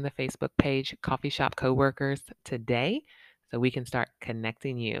 join the Facebook page, Coffee Shop Coworkers today so we can start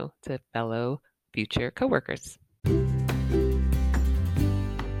connecting you to fellow future coworkers.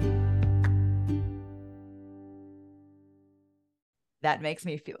 that makes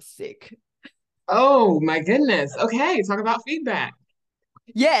me feel sick. Oh my goodness. Okay, talk about feedback.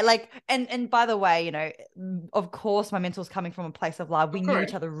 Yeah, like, and by the way, of course my mentor's coming from a place of love. We Of knew course.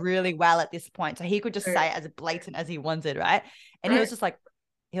 each other really well at this point. So he could just Right. say it as blatant as he wanted, right? And Right.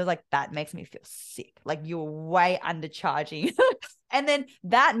 he was like, that makes me feel sick. Like you're way undercharging. And then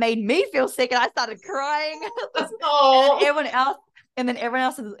that made me feel sick and I started crying. And then Oh. everyone else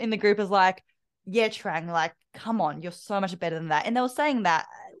in the group is like, yeah, Trang, like, come on, you're so much better than that. And they were saying that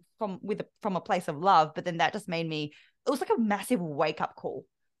from a place of love, but then that just made me, it was like a massive wake up call.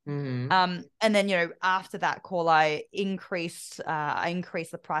 Mm-hmm. And then after that call, I increased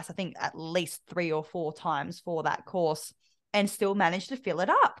the price, I think at least 3 or 4 times for that course, and still managed to fill it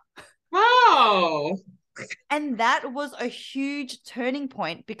up. Wow. And that was a huge turning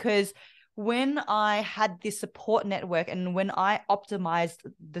point because when I had this support network and when I optimized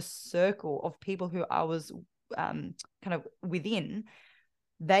the circle of people who I was kind of within,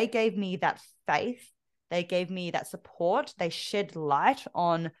 they gave me that faith. They gave me that support. They shed light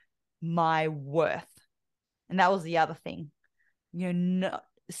on my worth. And that was the other thing.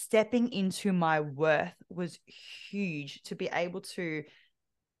 Stepping into my worth was huge to be able to,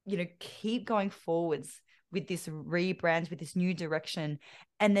 keep going forwards with this rebrand, with this new direction,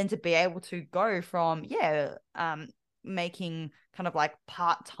 and then to be able to go from, making kind of like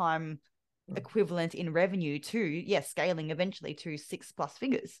part-time equivalent in revenue to, scaling eventually to 6+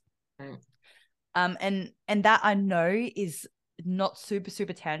 figures. Right. And that I know is not super,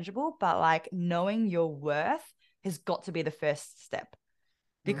 super tangible, but like knowing your worth has got to be the first step,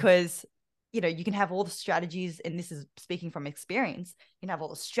 because you can have all the strategies, and this is speaking from experience. You can have all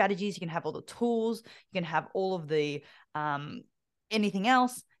the strategies, you can have all the tools, you can have all of the anything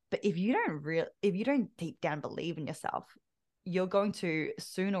else, but if you don't deep down believe in yourself, you're going to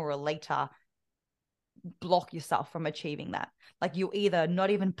sooner or later block yourself from achieving that. Like you'll either not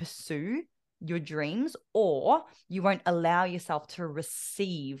even pursue your dreams, or you won't allow yourself to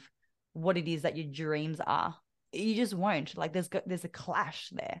receive what it is that your dreams are. You just won't. Like there's a clash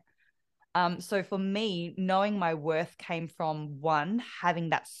there. So for me, knowing my worth came from, one, having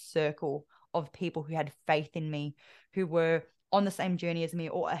that circle of people who had faith in me, who were on the same journey as me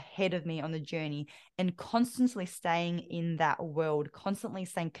or ahead of me on the journey, and constantly staying in that world, constantly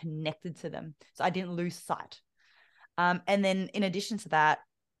staying connected to them, so I didn't lose sight. And then in addition to that,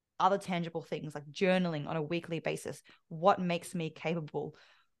 other tangible things like journaling on a weekly basis. What makes me capable?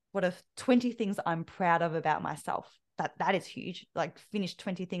 What are 20 things I'm proud of about myself? That is huge. Like finish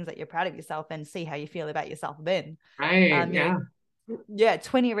 20 things that you're proud of yourself and see how you feel about yourself then. Right. Yeah.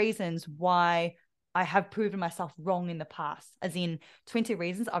 20 reasons why I have proven myself wrong in the past, as in 20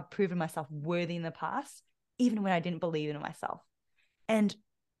 reasons I've proven myself worthy in the past, even when I didn't believe in myself. And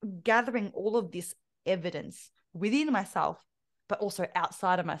gathering all of this evidence within myself, but also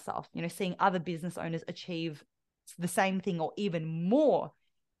outside of myself, seeing other business owners achieve the same thing or even more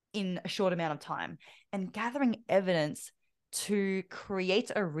in a short amount of time, and gathering evidence to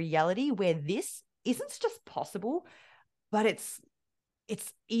create a reality where this isn't just possible, but it's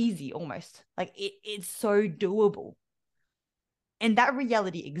easy, almost like it's so doable. And that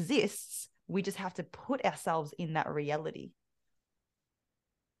reality exists. We just have to put ourselves in that reality.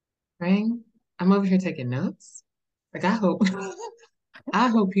 Right. I'm over here taking notes. Like I hope, I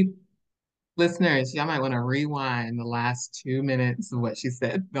hope people, listeners, y'all might want to rewind the last 2 minutes of what she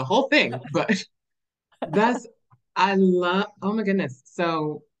said, the whole thing. But that's, I love, oh my goodness.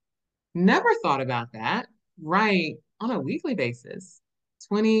 So never thought about that. Right. On a weekly basis,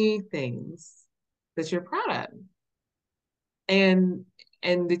 20 things that you're proud of, and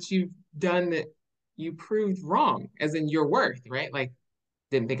that you've done, that you proved wrong, as in your worth, right? Like,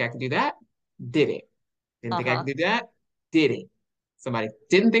 didn't think I could do that, did it. Didn't think I could Uh-huh. do that, did it. Somebody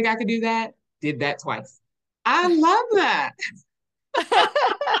didn't think I could do that, did that twice. I love that.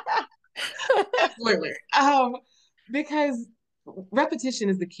 Absolutely. Because repetition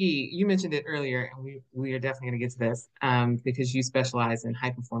is the key. You mentioned it earlier, and we are definitely going to get to this, because you specialize in high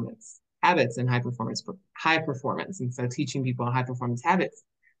performance habits and high performance, and so teaching people high performance habits.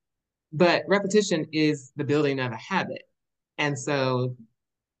 But repetition is the building of a habit, and so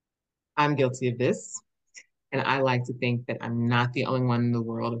I'm guilty of this. And I like to think that I'm not the only one in the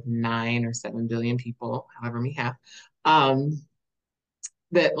world of 9 or 7 billion people, however many have, um,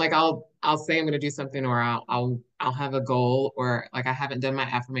 that like I'll say I'm going to do something, or I'll have a goal, or like I haven't done my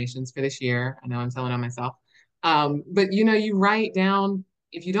affirmations for this year. I know I'm telling on myself. But you write down,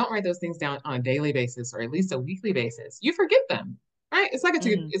 if you don't write those things down on a daily basis or at least a weekly basis, you forget them, right? Mm. It's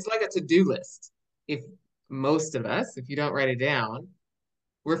like a to-do list. If most of us, if you don't write it down,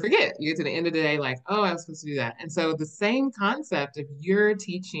 we forget. You get to the end of the day, like, oh, I was supposed to do that. And so the same concept, if you're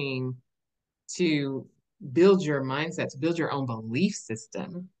teaching to build your mindset, to build your own belief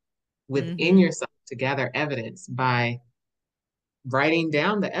system within Mm-hmm. yourself, to gather evidence by writing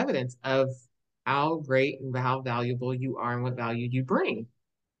down the evidence of how great and how valuable you are and what value you bring.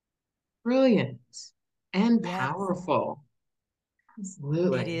 Brilliant and Yes. powerful. It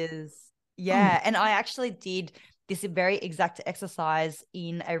Absolutely. is. Oh my, Yeah. And I actually did this very exact exercise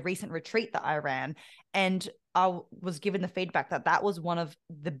in a recent retreat that I ran. And I was given the feedback that that was one of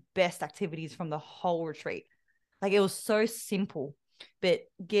the best activities from the whole retreat. Like it was so simple, but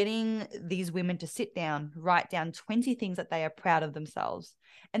getting these women to sit down, write down 20 things that they are proud of themselves.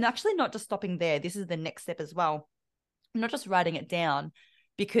 And actually, not just stopping there, this is the next step as well. Not just writing it down,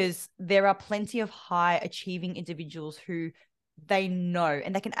 because there are plenty of high achieving individuals who they know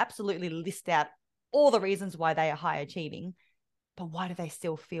and they can absolutely list out all the reasons why they are high achieving, but why do they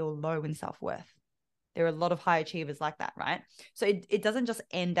still feel low in self-worth? There are a lot of high achievers like that, right? So it doesn't just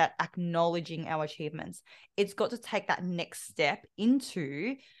end at acknowledging our achievements. It's got to take that next step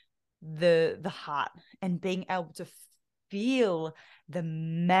into the heart and being able to feel the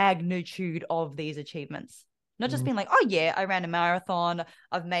magnitude of these achievements. Not just mm, being like, oh yeah, I ran a marathon,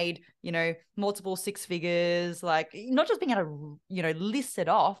 I've made, multiple six figures, like not just being able to, list it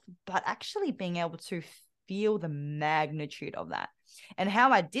off, but actually being able to feel the magnitude of that. And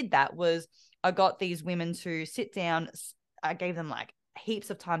how I did that was I got these women to sit down. I gave them like heaps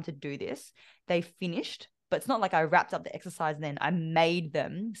of time to do this. They finished, but it's not like I wrapped up the exercise and then I made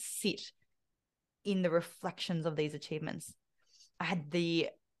them sit in the reflections of these achievements. I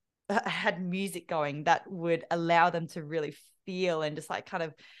had music going that would allow them to really feel and just like kind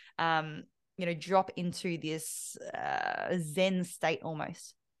of drop into this zen state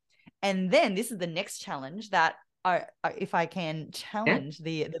almost. And then this is the next challenge that if I can yeah, challenge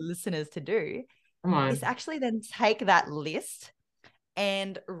the listeners to do, come is on. actually then take that list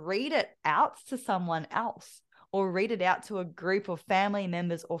and read it out to someone else, or read it out to a group of family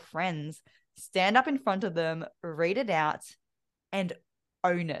members or friends. Stand up in front of them, read it out, and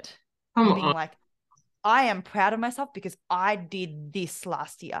own it. Come And being on. like, I am proud of myself because I did this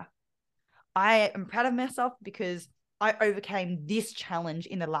last year. I am proud of myself because I overcame this challenge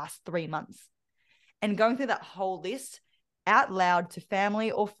in the last 3 months. And going through that whole list out loud to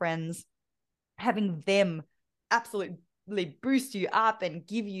family or friends, having them absolutely boost you up and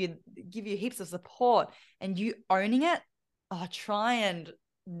give you heaps of support, and you owning it. Oh, try and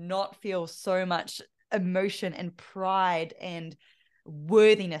not feel so much emotion and pride and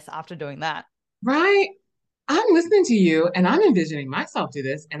worthiness after doing that. Right? I'm listening to you and I'm envisioning myself do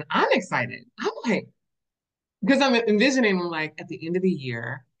this and I'm excited. I'm like, because I'm envisioning, I'm like, at the end of the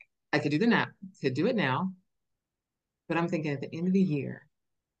year, I could do the nap, could do it now, but I'm thinking at the end of the year,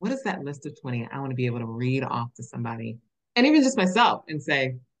 what is that list of 20 I want to be able to read off to somebody and even just myself and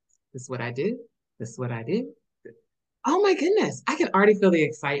say, this is what I did. This is what I did. Oh my goodness. I can already feel the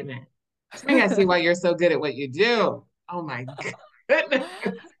excitement. Spring, I see why you're so good at what you do. Oh my goodness.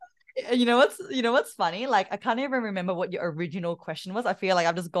 You know what's funny? Like I can't even remember what your original question was. I feel like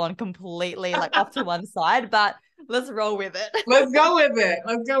I've just gone completely like off to one side, but let's roll with it. Let's go with it.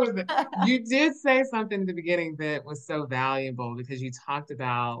 Let's go with it. You did say something at the beginning that was so valuable because you talked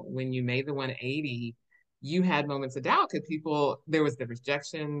about when you made the 180, you had moments of doubt because there was the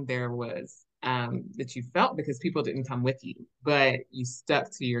rejection, there was that you felt because people didn't come with you, but you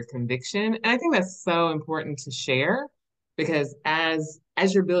stuck to your conviction. And I think that's so important to share because as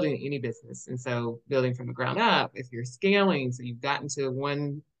you're building any business, and so building from the ground up, if you're scaling, so you've gotten to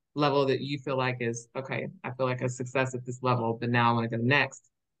one level that you feel like is okay, I feel like a success at this level, but now I want to go next.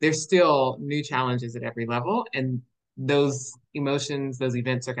 There's still new challenges at every level, and those emotions, those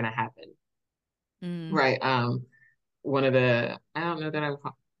events are going to happen, Mm, right? One of the I don't know that I would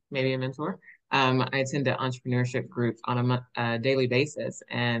call maybe a mentor. I attend an entrepreneurship group on a daily basis,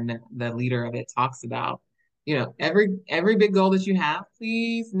 and the leader of it talks about, every big goal that you have,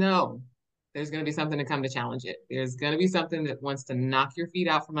 please know there's going to be something to come to challenge it. There's going to be something that wants to knock your feet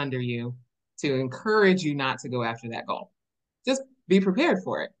out from under you to encourage you not to go after that goal. Just be prepared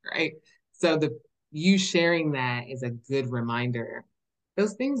for it, right? So the you sharing that is a good reminder.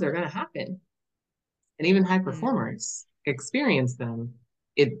 Those things are going to happen, and even high mm, performers experience them.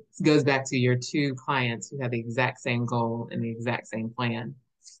 It goes back to your two clients who have the exact same goal and the exact same plan.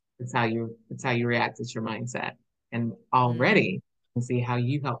 It's how you react. It's your mindset. And already mm. you can see how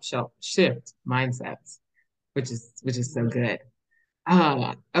you help shift mindsets, which is so good.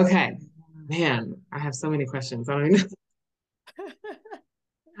 Okay. Man, I have so many questions. I don't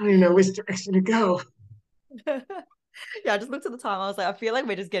even know which direction to go. Yeah, I just looked at the time. I was like, I feel like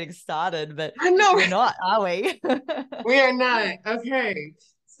we're just getting started, but I know we're not, are we? we are not. Okay.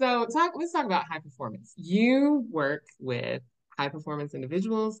 let's talk about high performance. You work with high performance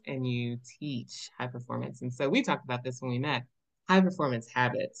individuals and you teach high performance. And so we talked about this when we met, high performance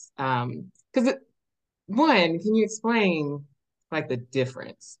habits. Because one, can you explain like the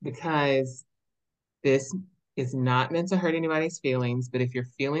difference? Because this is not meant to hurt anybody's feelings, but if your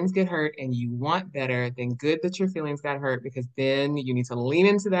feelings get hurt and you want better, then good that your feelings got hurt because then you need to lean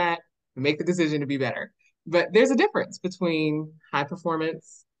into that and make the decision to be better. But there's a difference between high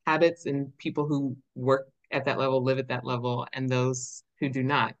performance habits and people who work at that level, live at that level, and those who do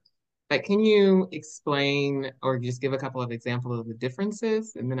not. Like, can you explain or just give a couple of examples of the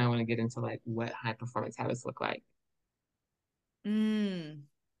differences? And then I want to get into like what high performance habits look like.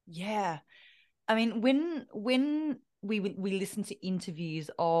 Yeah. I mean, when we listen to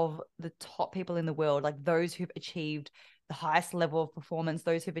interviews of the top people in the world, like those who've achieved the highest level of performance,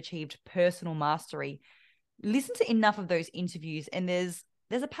 those who've achieved personal mastery, listen to enough of those interviews, and there's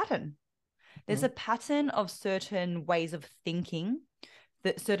a pattern. There's a pattern of certain ways of thinking,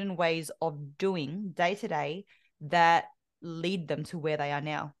 that certain ways of doing day to day that lead them to where they are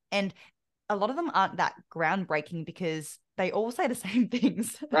now. And a lot of them aren't that groundbreaking because they all say the same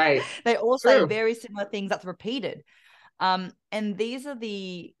things. Right. They all say True. very similar things that's repeated. And these are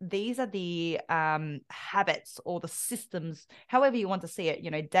the habits or the systems, however you want to see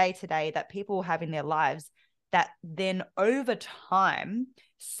it, day to day that people have in their lives that then over time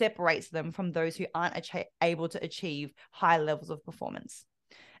separates them from those who aren't able to achieve high levels of performance.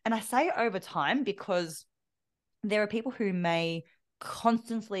 And I say over time because there are people who may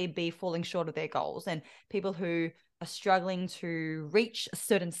constantly be falling short of their goals and people who are struggling to reach a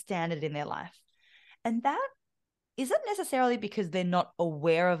certain standard in their life. And that isn't necessarily because they're not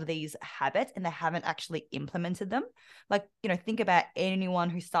aware of these habits and they haven't actually implemented them. Like, think about anyone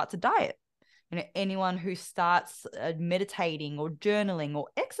who starts a diet, anyone who starts meditating or journaling or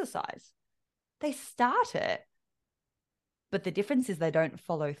exercise. They start it, but the difference is they don't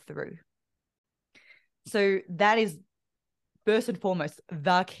follow through. So that is first and foremost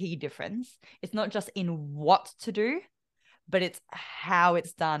the key difference. It's not just in what to do, but it's how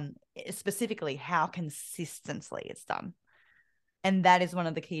it's done, specifically how consistently it's done. And that is one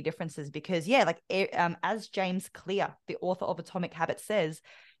of the key differences because, as James Clear, the author of Atomic Habits, says,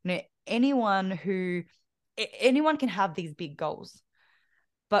 anyone can have these big goals,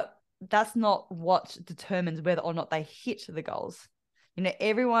 but that's not what determines whether or not they hit the goals.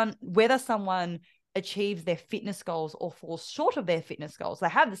 Everyone, whether someone achieves their fitness goals or falls short of their fitness goals, they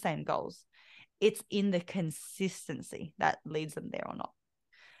have the same goals. It's in the consistency that leads them there or not.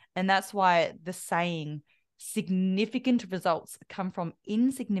 And that's why the saying, significant results come from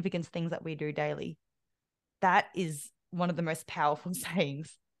insignificant things that we do daily, that is one of the most powerful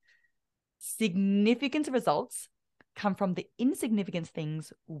sayings. Significant results come from the insignificant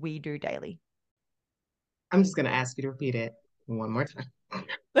things we do daily. I'm just going to ask you to repeat it one more time.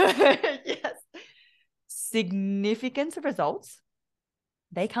 Yes. Significant results,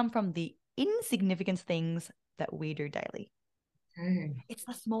 they come from the insignificant things that we do daily. Okay. It's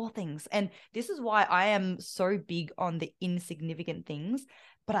the small things. And this is why I am so big on the insignificant things,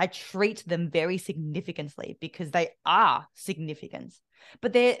 but I treat them very significantly because they are significant.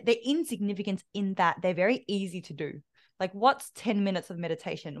 But they're insignificant in that they're very easy to do. Like, what's 10 minutes of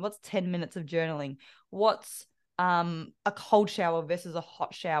meditation? What's 10 minutes of journaling? What's a cold shower versus a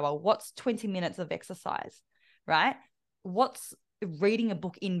hot shower? What's 20 minutes of exercise, right? What's reading a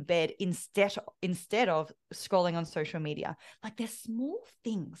book in bed instead of scrolling on social media? Like, they're small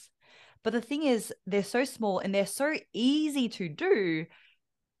things, but the thing is, they're so small and they're so easy to do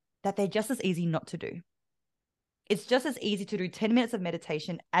that they're just as easy not to do. It's just as easy to do 10 minutes of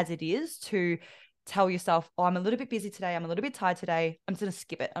meditation as it is to tell yourself, oh, I'm a little bit busy today, I'm a little bit tired today, I'm just going to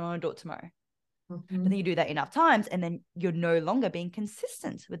skip it, I want to do it tomorrow. But then you do that enough times and then you're no longer being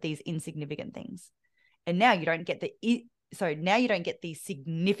consistent with these insignificant things. And now you don't get the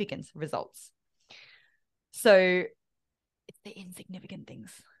significant results. So it's the insignificant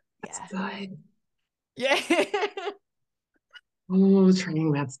things. That's good. Yeah. Oh,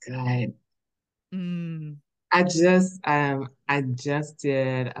 training, that's good. I just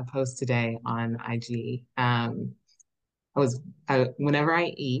did a post today on IG. Whenever I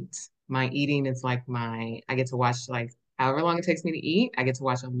eat, my eating is like I get to watch like however long it takes me to eat, I get to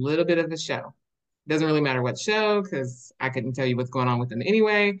watch a little bit of the show. Doesn't really matter what show, because I couldn't tell you what's going on with them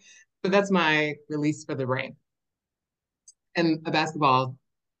anyway, but that's my release for the brain. And a basketball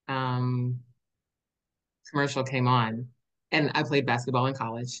commercial came on, and I played basketball in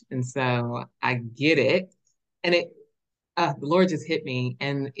college, and so I get it. And the Lord just hit me,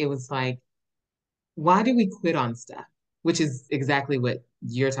 and it was like, why do we quit on stuff? which is exactly what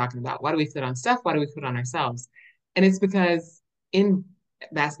you're talking about. Why do we quit on stuff? Why do we quit on ourselves? And it's because in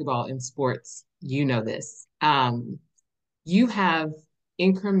basketball, in sports, you know this, you have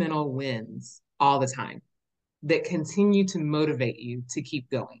incremental wins all the time that continue to motivate you to keep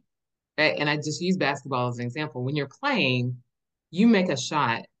going. Right? And I just use basketball as an example. When you're playing, you make a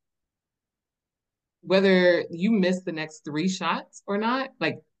shot, whether you miss the next three shots or not,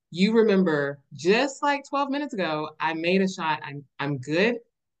 like you remember just like 12 minutes ago, I made a shot, I'm good.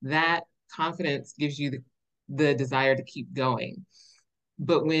 That confidence gives you the desire to keep going.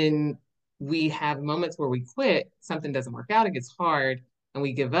 But when we have moments where we quit, something doesn't work out, it gets hard, and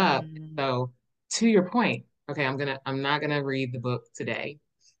we give up. Mm. So to your point, okay, I'm not gonna read the book today.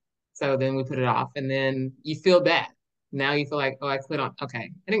 So then we put it off, and then you feel bad. Now you feel like, oh, I quit on.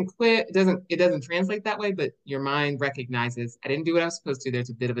 Okay, I didn't quit. It doesn't translate that way, but your mind recognizes I didn't do what I was supposed to. There's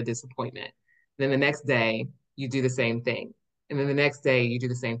a bit of a disappointment. Then the next day you do the same thing, and then the next day you do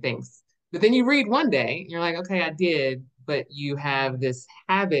the same things. But then you read one day, and you're like, okay, I did, but you have this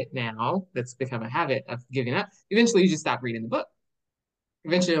habit now that's become a habit of giving up. Eventually, you just stop reading the book.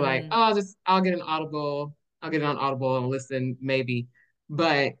 Eventually, you're like, Mm. oh, I'll get an Audible. I'll get it on Audible and listen maybe.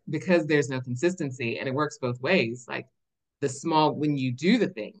 But because there's no consistency and it works both ways, like when you do the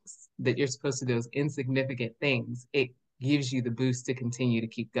things that you're supposed to do, those insignificant things, it gives you the boost to continue to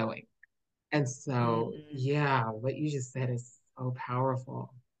keep going. And so, Mm. yeah, what you just said is so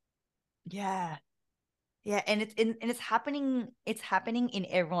powerful. Yeah. Yeah, and it's happening in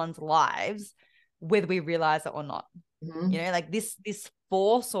everyone's lives, whether we realize it or not. Mm-hmm. Like this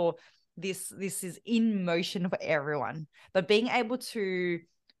force or this is in motion for everyone. But being able to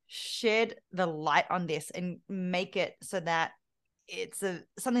shed the light on this and make it so that it's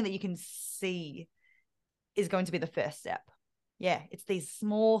something that you can see is going to be the first step. Yeah, it's these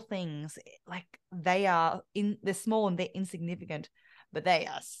small things, like they're small and they're insignificant, but they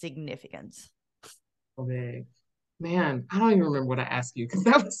are significant. Okay. Man, I don't even remember what I asked you because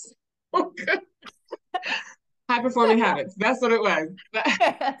that was so good. High performing habits. That's what it was.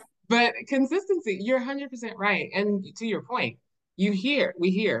 But consistency, you're 100% right. And to your point, we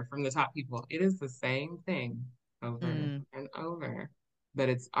hear from the top people, it is the same thing over Mm. and over. But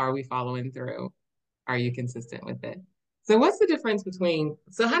are we following through? Are you consistent with it? So what's the difference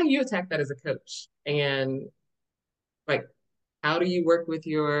so how do you attack that as a coach? And like, how do you work with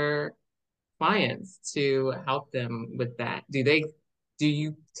your clients to help them with that? Do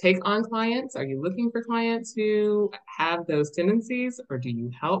you take on clients? Are you looking for clients who have those tendencies, or do you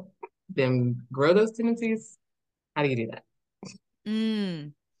help them grow those tendencies? How do you do that?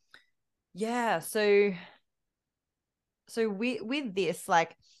 Mm. Yeah. So with this,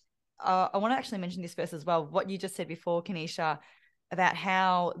 like, I want to actually mention this first as well. What you just said before, Kanisha, about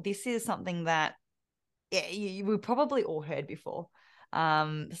how this is something that, yeah, we've probably all heard before.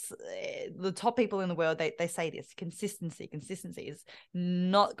 The top people in the world, they say this: consistency is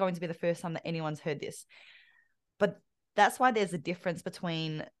not going to be the first time that anyone's heard this. But that's why there's a difference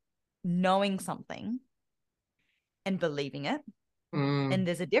between knowing something and believing it. Mm, And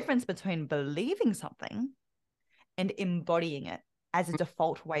there's a difference between believing something and embodying it as a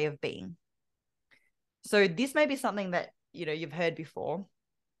default way of being. So this may be something that, you've heard before,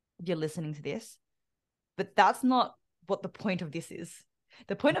 you're listening to this, but that's not what the point of this is.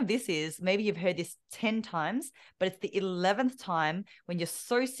 The point of this is, maybe you've heard this 10 times, but it's the 11th time when you're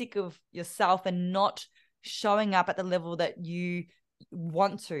so sick of yourself and not showing up at the level that you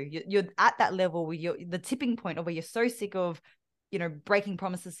want to. You're at that level where you're the tipping point of where you're so sick of, breaking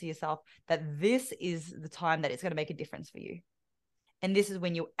promises to yourself, that this is the time that it's going to make a difference for you. And this is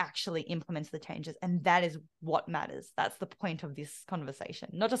when you actually implement the changes. And that is what matters. That's the point of this conversation,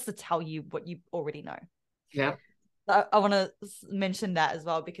 not just to tell you what you already know. yeah, I want to mention that as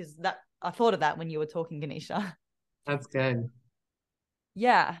well, because I thought of that when you were talking, Ganesha. that's good.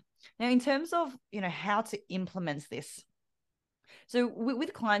 Yeah. Now, in terms of, how to implement this. So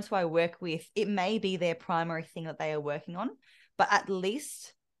with clients who I work with, it may be their primary thing that they are working on, but at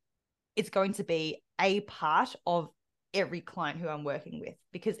least it's going to be a part of every client who I'm working with,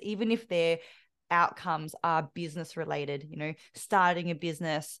 because even if their outcomes are business related, starting a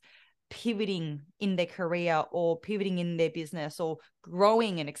business, pivoting in their career, or pivoting in their business, or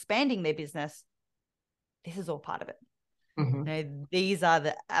growing and expanding their business, this is all part of it. Mm-hmm. These are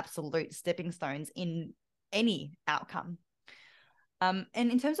the absolute stepping stones in any outcome. And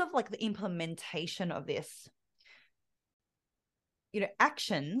in terms of like the implementation of this,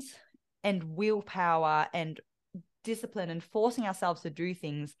 actions and willpower and discipline and forcing ourselves to do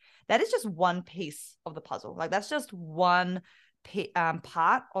things, that is just one piece of the puzzle. Like, that's just one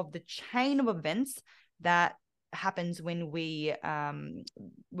part of the chain of events that happens when we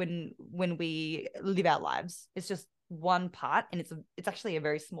when we live our lives. It's just one part, and it's actually a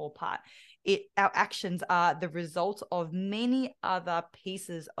very small part. Our actions are the result of many other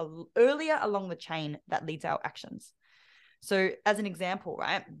pieces earlier along the chain that leads our actions. So as an example,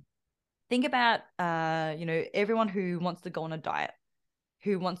 right, think about everyone who wants to go on a diet,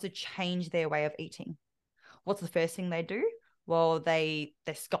 who wants to change their way of eating. What's the first thing they do? Well, they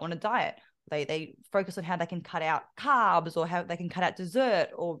go on a diet. They focus on how they can cut out carbs, or how they can cut out dessert,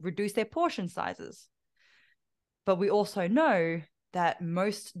 or reduce their portion sizes. But we also know that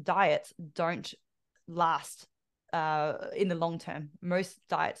most diets don't last in the long term. Most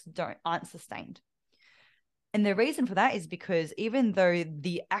diets aren't sustained. And the reason for that is because even though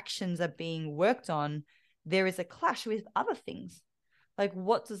the actions are being worked on, there is a clash with other things. Like,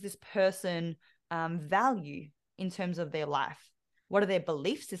 what does this person value in terms of their life? What are their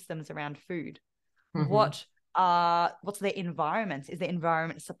belief systems around food? What's their environment? Is their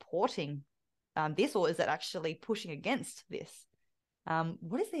environment supporting this, or is it actually pushing against this?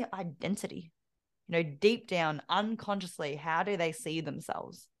 What is their identity? Deep down, unconsciously, how do they see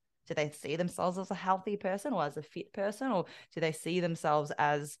themselves? Do they see themselves as a healthy person, or as a fit person, or do they see themselves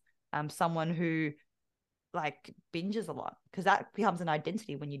as someone who like binges a lot? Because that becomes an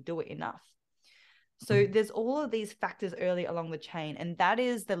identity when you do it enough. So there's all of these factors early along the chain, and that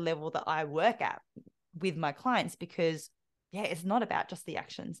is the level that I work at with my clients, because it's not about just the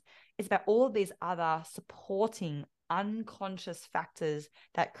actions. It's about all of these other supporting unconscious factors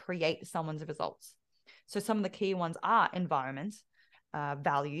that create someone's results. So some of the key ones are environment,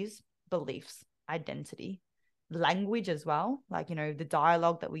 values, beliefs, identity, language as well. Like, the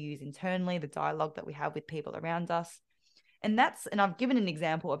dialogue that we use internally, the dialogue that we have with people around us. And I've given an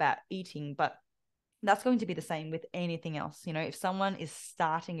example about eating, but that's going to be the same with anything else. If someone is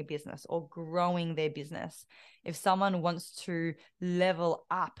starting a business or growing their business, if someone wants to level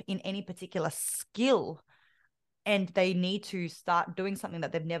up in any particular skill and they need to start doing something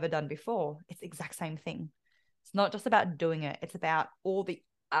that they've never done before, it's the exact same thing. It's not just about doing it. It's about all the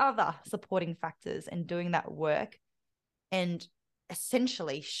other supporting factors and doing that work and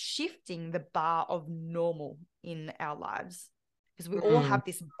essentially shifting the bar of normal in our lives. Because we all have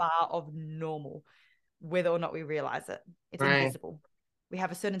this bar of normal, whether or not we realize it. It's invisible. We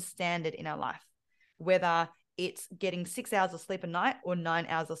have a certain standard in our life, whether it's getting 6 hours of sleep a night or 9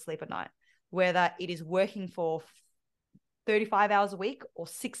 hours of sleep a night, whether it is working for 35 hours a week or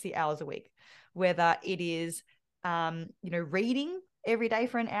 60 hours a week, whether it is, reading every day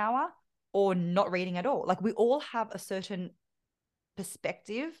for an hour or not reading at all. Like, we all have a certain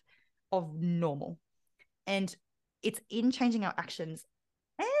perspective of normal, and it's in changing our actions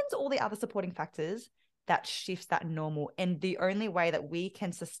and all the other supporting factors that shifts that normal. And the only way that we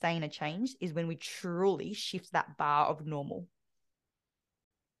can sustain a change is when we truly shift that bar of normal.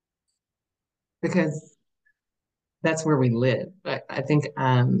 Because that's where we live. But I think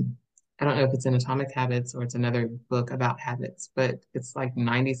I don't know if it's in Atomic Habits or it's another book about habits, but it's like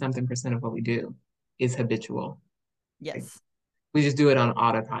 90 something percent of what we do is habitual. Yes. Like, we just do it on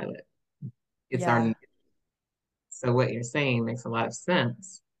autopilot. It's our, so what you're saying makes a lot of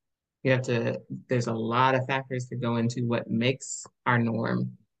sense. There's a lot of factors that go into what makes our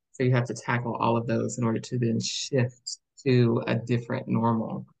norm. So you have to tackle all of those in order to then shift to a different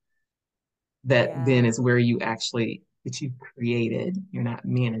normal. That then is where that you've created, you're not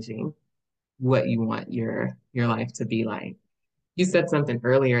managing what you want your life to be like. You said something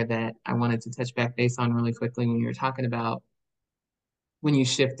earlier that I wanted to touch back base on really quickly when you were talking about when you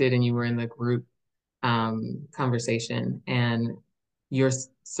shifted and you were in the group conversation, and your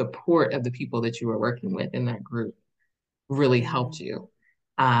support of the people that you were working with in that group really helped you.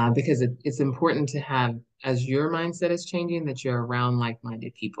 Because it's important to have, as your mindset is changing, that you're around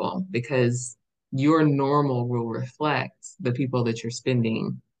like-minded people, because your normal will reflect the people that you're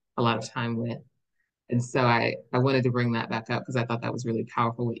spending a lot of time with. And so I wanted to bring that back up because I thought that was really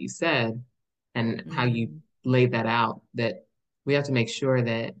powerful what you said and how you laid that out, that we have to make sure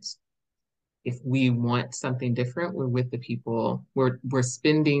that if we want something different, we're with the people, we're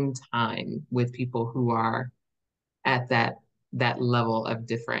spending time with people who are at that level of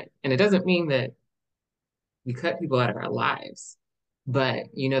different. And it doesn't mean that we cut people out of our lives, but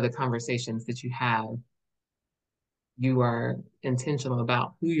the conversations that you are intentional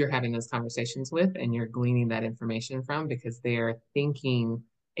about who you're having those conversations with, and you're gleaning that information from, because they are thinking,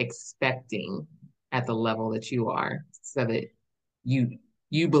 expecting at the level that you are, so that you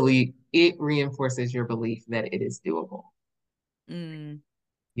believe it reinforces your belief that it is doable. Yeah.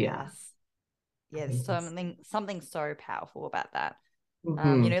 Yes. Yeah, there's something so powerful about that.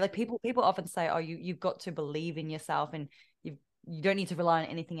 Mm-hmm. Like people often say, oh, you've got to believe in yourself, and you don't need to rely on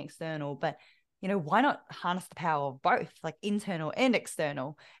anything external. But why not harness the power of both, like internal and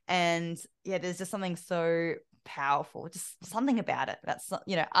external? And yeah, there's just something so powerful, just something about it. That's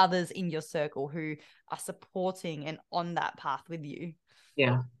others in your circle who are supporting and on that path with you.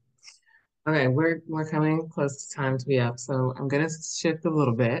 Yeah. Okay, we're coming close to time to be up, so I'm gonna shift a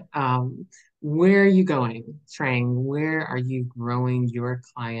little bit. Where are you going, Trang? Where are you growing your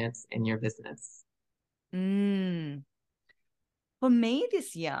clients and your business? Mm. For me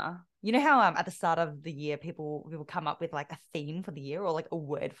this year, you know how at the start of the year people come up with like a theme for the year or like a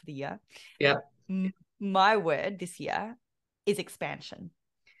word for the year. Yep. My word this year is expansion,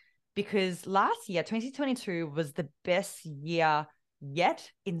 because last year 2022 was the best year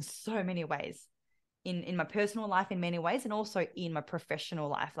yet in so many ways, in my personal life in many ways, and also in my professional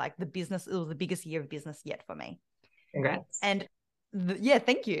life. Like the business, it was the biggest year of business yet for me. Congrats. And yeah,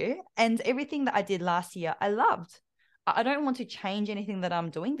 thank you. And everything that I did last year, I loved. I don't want to change anything that I'm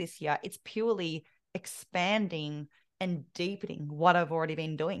doing this year. It's purely expanding and deepening what I've already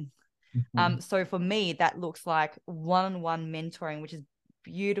been doing. Mhm. So for me, that looks like one-on-one mentoring, which is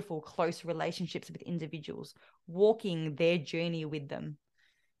beautiful, close relationships with individuals, walking their journey with them.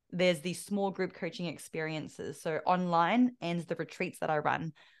 There's these small group coaching experiences, so online, and the retreats that I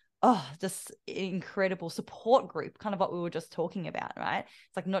run. Oh, just incredible support group, kind of what we were just talking about, right?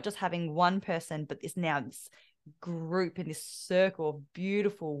 It's like not just having one person, but this group and this circle of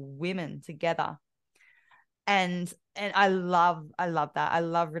beautiful women together. And I love that. I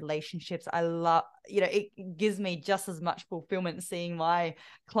love relationships. I love, it gives me just as much fulfillment seeing my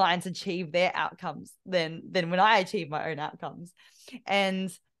clients achieve their outcomes than when I achieve my own outcomes.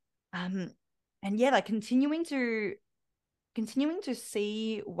 And um and yeah, like continuing to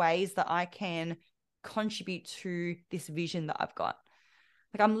see ways that I can contribute to this vision that I've got.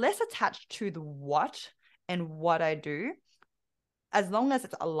 Like I'm less attached to the what and what I do, as long as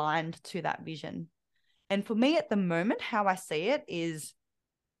it's aligned to that vision. And for me at the moment, how I see it is,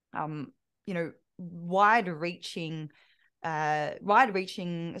 um, wide reaching,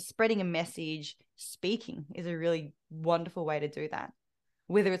 spreading a message, speaking is a really wonderful way to do that.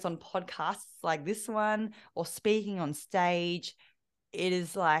 Whether it's on podcasts like this one or speaking on stage, it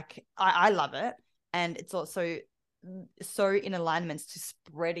is like, I love it. And it's also so in alignment to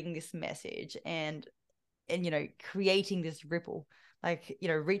spreading this message and creating this ripple, like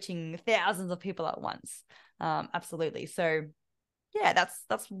reaching thousands of people at once. Absolutely. So yeah,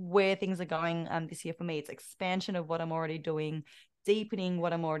 that's where things are going this year for me. It's expansion of what I'm already doing, deepening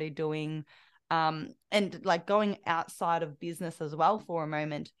what I'm already doing, and like going outside of business as well for a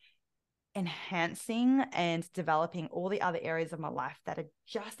moment, enhancing and developing all the other areas of my life that are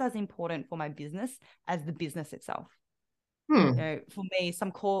just as important for my business as the business itself. Hmm. For me,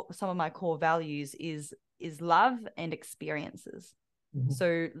 some of my core values is love and experiences. Mhm.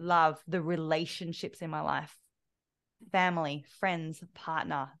 So love, the relationships in my life, family, friends,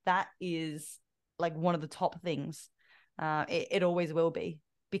 partner, that is like one of the top things. It always will be,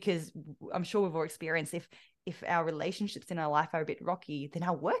 because I'm sure we've all experienced, if our relationships in our life are a bit rocky, then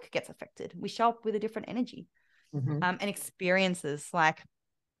our work gets affected. We show up with a different energy. Mhm. And experiences like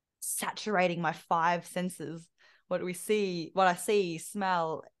saturating my five senses. What I see,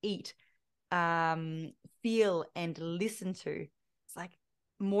 smell, eat, feel, and listen to. It's like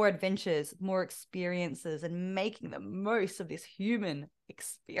more adventures, more experiences, and making the most of this human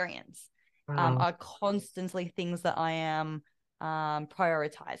experience Wow. are constantly things that I am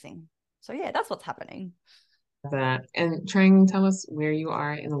prioritizing. So yeah, that's what's happening. That and Trang, tell us where you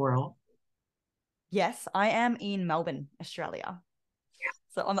are in the world. Yes, I am in Melbourne, Australia.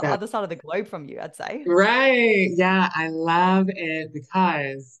 So on the That other side of the globe from you, I'd say. right. Yeah, I love it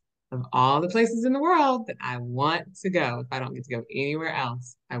because of all the places in the world that I want to go. If I don't get to go anywhere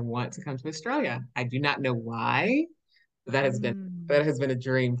else, I want to come to Australia. I do not know why, but Mm. that has been a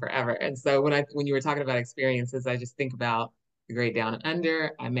dream forever. And so when you were talking about experiences, I just think about the Great Down and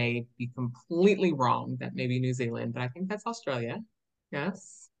Under. I may be completely wrong. That may be New Zealand, but I think that's Australia.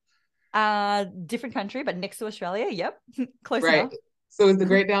 Yes. Different country, but next to Australia. Yep. Close Right. enough. So is the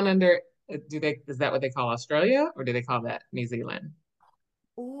Great Down Under, is that what they call Australia or do they call that New Zealand?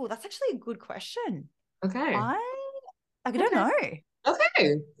 Oh, that's actually a good question. Okay. I I don't Okay. know.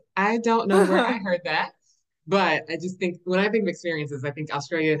 Okay. I don't know where I heard that, but I just think when I think of experiences, I think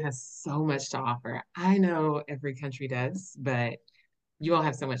Australia has so much to offer. I know every country does, but you all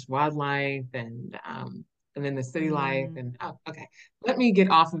have so much wildlife and and then the city life. Mm. And oh, okay, let me get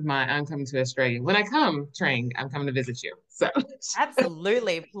off of my I'm coming to Australia. When I come, Trang, I'm coming to visit you. So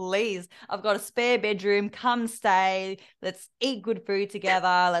Absolutely, please. I've got a spare bedroom. Come stay. Let's eat good food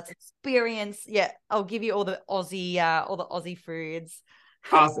together. Let's experience. Yeah, I'll give you all the Aussie foods.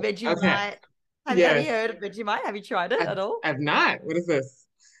 awesome. Okay. Vegemite. Have Yes. you heard of Vegemite? Have you tried it I, at all? I've not. What is this?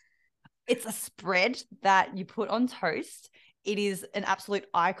 It's a spread that you put on toast. It is an absolute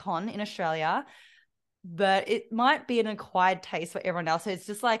icon in Australia, but it might be an acquired taste for everyone else. So it's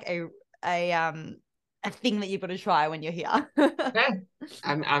just like a thing that you've got to try when you're here. Okay.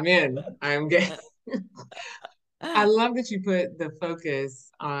 I'm in. I'm getting. I love that you put the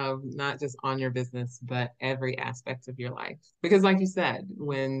focus not just on your business, but every aspect of your life. Because, like you said,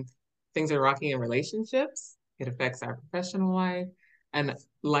 when things are rocky in relationships, it affects our professional life. And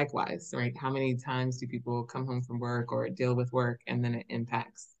likewise, right? How many times do people come home from work or deal with work and then it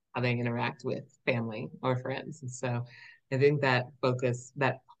impacts how they interact with family or friends? And so I think that focus,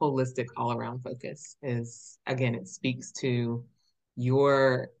 that holistic all around focus is, again, it speaks to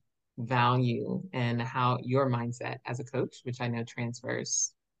your value and how your mindset as a coach, which I know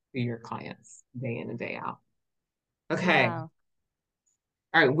transfers to your clients day in and day out. Okay. Yeah.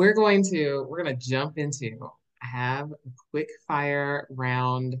 All right, we're gonna jump into I have a quick fire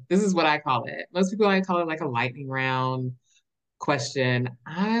round. This is what I call it. Most people I call it like a lightning round question.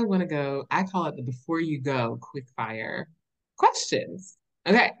 I call it the before you go quick fire questions.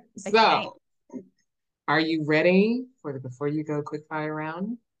 Okay, Okay. so are you ready for the before you go quick fire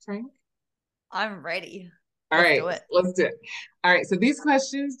round, Frank? I'm ready. All Let's right, do it. let's do it. All right, so these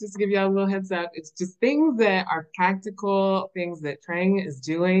questions, just to give y'all a little heads up, it's just things that are practical, things that Trang is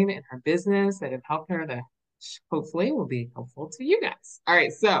doing in her business that have helped her that hopefully will be helpful to you guys. All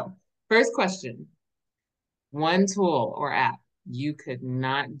right, so first question, one tool or app you could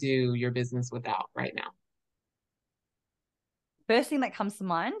not do your business without right now. First thing that comes to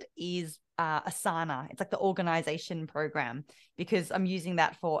mind is Asana. It's like the organization program because I'm using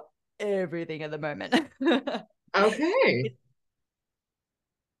that for everything at the moment. Okay,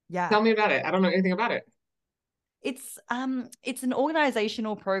 Yeah. tell me about it. I don't know anything about it. It's an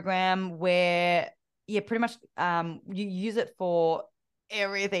organizational program where pretty much you use it for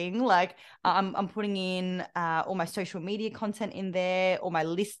everything. Like I'm putting in all my social media content in there, all my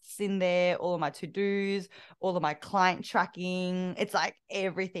lists in there, all of my to-dos, all of my client tracking. It's like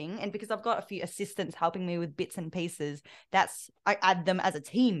everything. And because I've got a few assistants helping me with bits and pieces, I add them as a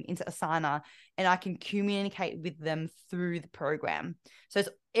team into Asana and I can communicate with them through the program. So it's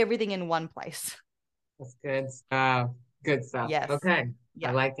everything in one place. That's good stuff. Good stuff. Yes. Okay, I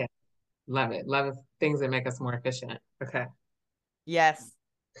Yeah. like it. Love it. Love things that make us more efficient. Okay. Yes.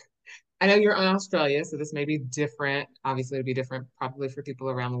 I know you're in Australia, so this may be different. Obviously, it'll be different probably for people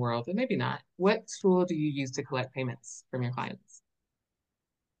around the world, but maybe not. What tool do you use to collect payments from your clients?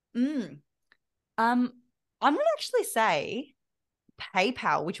 Mm. Um, I'm gonna actually say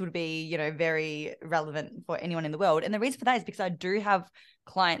PayPal, which would be, very relevant for anyone in the world. And the reason for that is because I do have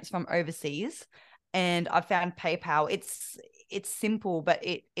clients from overseas and I've found PayPal. It's simple, but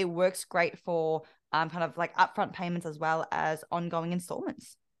it works great for kind of like upfront payments as well as ongoing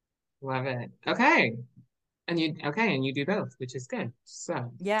installments. Love it. Okay. And you do both, which is good.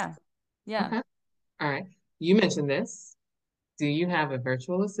 So, Yeah. Yeah. okay. All right. You mentioned this. Do you have a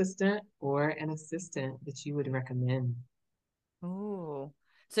virtual assistant or an assistant that you would recommend? Ooh.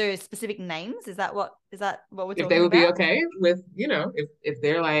 So specific names, is that what we're If they talking would be about? okay with, if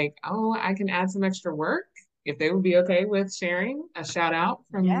they're like, oh, I can add some extra work, if they would be okay with sharing a shout out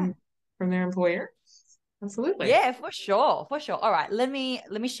Yeah. from their employer. Absolutely. Yeah, for sure, for sure. All right, let me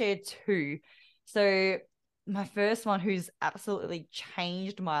share two. So my first one, who's absolutely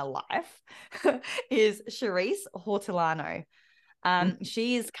changed my life, is Charisse Hortolano.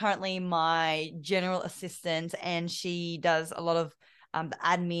 She is currently my general assistant, and she does a lot of the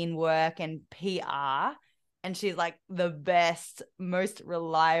admin work and PR. And she's like the best, most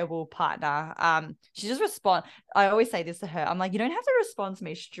reliable partner. She just respond. I always say this to her. I'm like, you don't have to respond to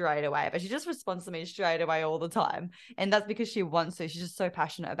me straight away, but she just responds to me straight away all the time, and that's because she wants to. She's just so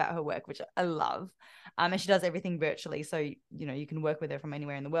passionate about her work, which I love. And she does everything virtually, so you can work with her from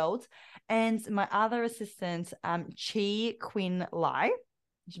anywhere in the world. And my other assistant, Chi Quinn Lai,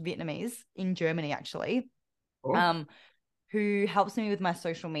 she's Vietnamese in Germany, actually, Cool. um, who helps me with my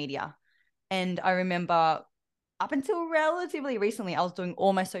social media. And I remember up until relatively recently, I was doing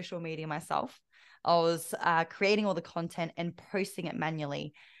all my social media myself. I was creating all the content and posting it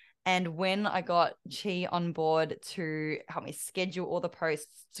manually. And when I got Chi on board to help me schedule all the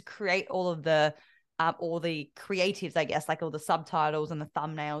posts, to create all the creatives, I guess, like all the subtitles and the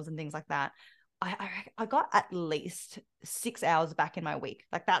thumbnails and things like that, I got at least 6 hours back in my week.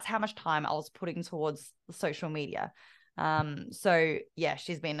 Like that's how much time I was putting towards social media. So yeah,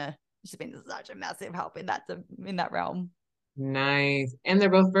 she's been such a massive help in that realm. Nice. And they're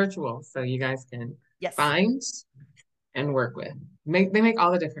both virtual, so you guys can Yes, find and work with. They make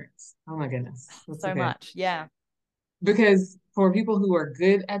all the difference. Oh my goodness. That's so so good. much. Yeah, Because for people who are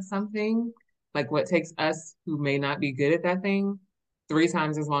good at something, like what takes us who may not be good at that thing 3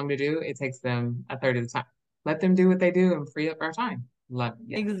 times as long to do, it takes them a third of the time. Let them do what they do and free up our time. Love,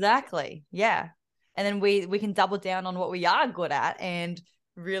 yeah, exactly. Yeah, and then we can double down on what we are good at and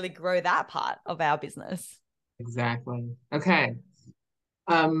really grow that part of our business. exactly. Okay.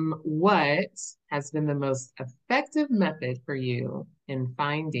 What has been the most effective method for you in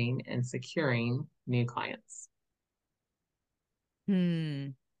finding and securing new clients? Hmm.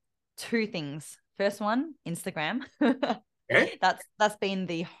 Two things. First one, Instagram. Okay. That's been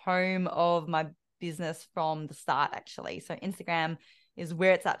the home of my business from the start, actually. So Instagram is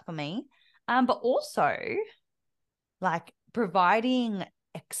where it's at for me. But also like providing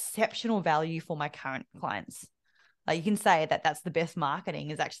exceptional value for my current clients. Like you can say that that's the best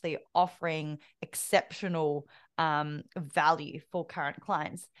marketing is actually offering exceptional value for current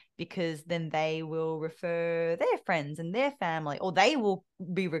clients, because then they will refer their friends and their family, or they will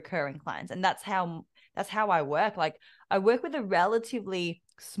be recurring clients. And that's how I work. Like I work with a relatively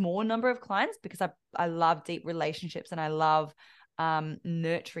small number of clients because I love deep relationships and I love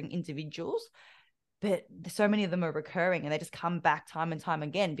nurturing individuals. But so many of them are recurring and they just come back time and time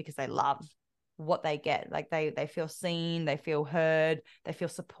again because they love what they get. Like they feel seen, they feel heard, they feel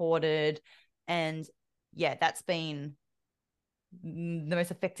supported. And yeah, that's been the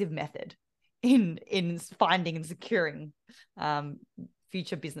most effective method in finding and securing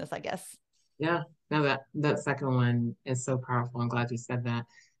future business, I guess. Yeah. No, that second one is so powerful. I'm glad you said that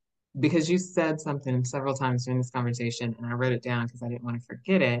because you said something several times during this conversation, and I wrote it down because I didn't want to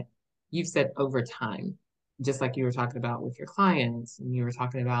forget it. You've said over time, just like you were talking about with your clients, and you were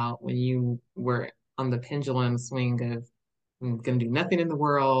talking about when you were on the pendulum swing of I'm going to do nothing in the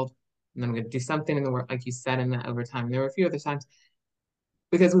world, and then I'm going to do something in the world, like you said in that overtime. There were a few other times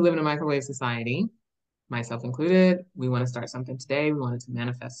because we live in a microwave society, myself included. We want to start something today. We want it to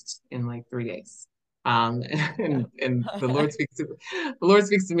manifest in like 3 days. And the Lord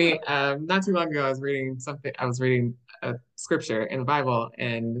speaks to me. Not too long ago, I was reading something. I was reading a scripture in the Bible,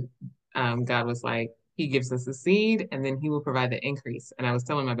 and God was like, He gives us a seed, and then He will provide the increase. And I was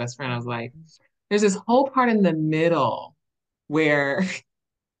telling my best friend, I was like, there's this whole part in the middle where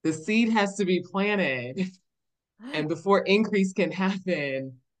the seed has to be planted, and before increase can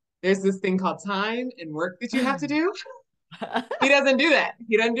happen, there's this thing called time and work that you have to do. He doesn't do that.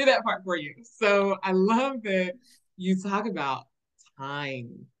 He doesn't do that part for you. So I love that you talk about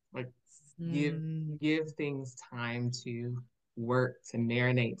time, like give Mm. give things time to work, to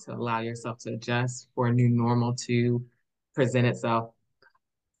marinate, to allow yourself to adjust for a new normal to present itself.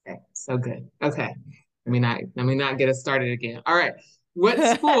 Okay, so good. Okay. Let me not get us started again. All right.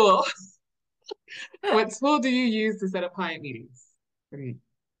 What tool, what tool do you use to set up client meetings? What do you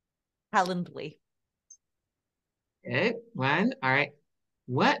Calendly. Good. One. All right.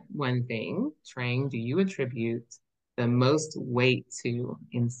 What one thing, Trang, do you attribute the most weight to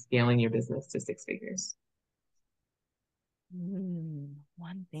in scaling your business to 6 figures?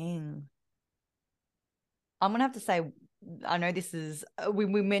 One thing. I'm gonna have to say, I know this is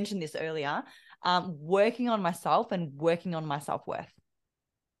we mentioned this earlier. Working on myself and working on my self-worth.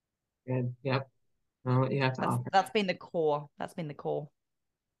 Good. Yep. Know what you have to That's offer. that's been the core. That's been the core.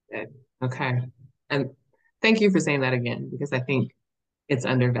 Good. Okay. And thank you for saying that again, because I think it's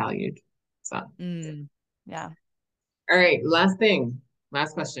undervalued. So, all Yeah. right. Last thing,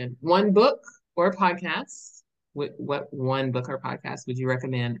 last question. One book or podcast, what one book or podcast would you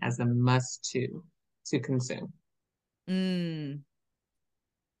recommend as a must to consume? Mm.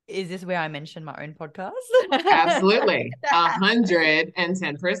 Is this where I mention my own podcast? Absolutely.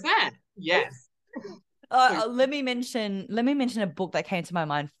 110%. Yes. Please. Let me mention a book that came to my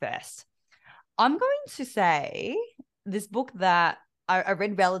mind first. I'm going to say this book that I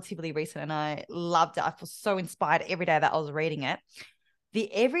read relatively recent and I loved it. I feel so inspired every day that I was reading it.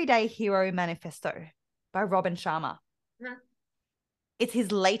 The Everyday Hero Manifesto by Robin Sharma. Yeah. It's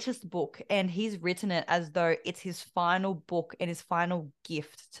his latest book, and he's written it as though it's his final book and his final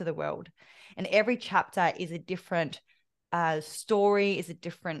gift to the world. And every chapter is a different story, is a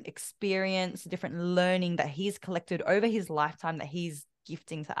different experience, a different learning that he's collected over his lifetime that he's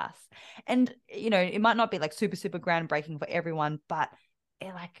gifting to us. And it might not be like super, super groundbreaking for everyone, but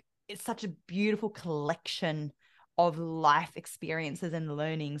it's such a beautiful collection of life experiences and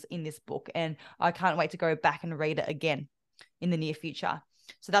learnings in this book. And I can't wait to go back and read it again in the near future.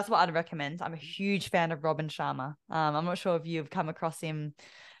 So that's what I'd recommend. I'm a huge fan of Robin Sharma. I'm not sure if you've come across him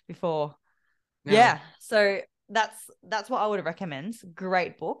before. No. Yeah. So that's what I would recommend.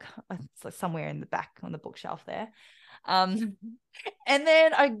 Great book. It's like somewhere in the back on the bookshelf there. And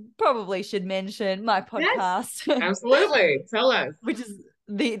then I probably should mention my podcast. Yes, absolutely. Tell us. Which is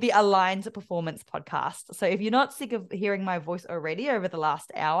the Aligned Performance podcast. So if you're not sick of hearing my voice already over the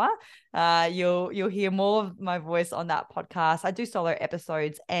last hour, you'll hear more of my voice on that podcast. I do solo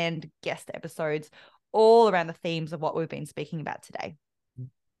episodes and guest episodes all around the themes of what we've been speaking about today.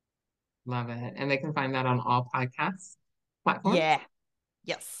 Love it. And they can find that on all podcast platforms? Yeah.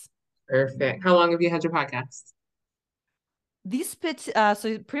 Yes. Perfect. How long have you had your podcast?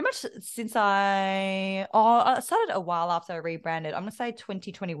 So pretty much since I started a while after I rebranded. I'm gonna say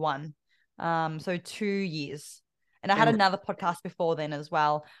 2021. So 2 years. And I had another podcast before then as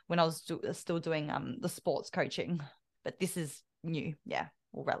well when I was still doing the sports coaching. But this is new, yeah,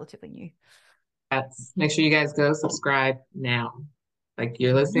 or relatively new. Make sure you guys go subscribe now. Like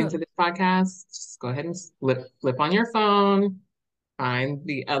you're listening to this podcast, just go ahead and flip on your phone, find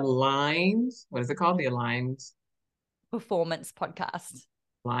the Aligned, what is it called? The Aligned Performance podcast.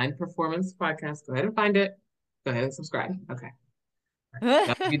 Aligned Performance Podcast. Go ahead and find it. Go ahead and subscribe. Okay.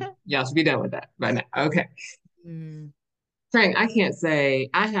 Y'all should be done with that right now. Okay. Frank, I can't say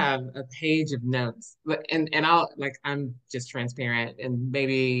I have a page of notes, but and I'm just transparent, and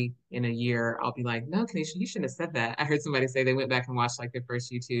maybe in a year I'll be like, no, Kanisha, you shouldn't have said that. I heard somebody say they went back and watched like their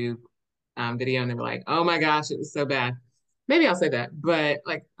first YouTube video, and they were like, oh my gosh, it was so bad. Maybe I'll say that, but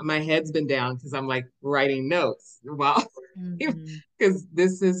like my head's been down because I'm like writing notes while because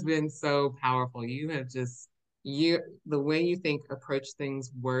this has been so powerful. You have just the way you think, approach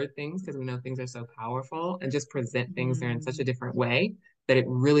things, word things, because we know things are so powerful, and just present things there in such a different way that it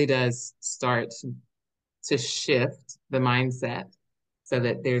really does start to shift the mindset so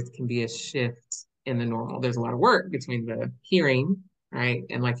that there can be a shift in the normal. There's a lot of work between the hearing, right?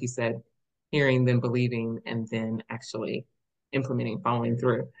 And like you said, hearing, then believing, and then actually implementing, following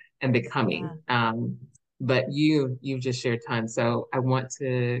through, and becoming. Yeah. But you've just shared tons. So I want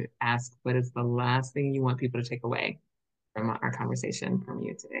to ask, what is the last thing you want people to take away from our conversation from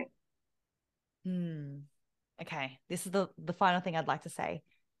you today? Okay, this is the final thing I'd like to say.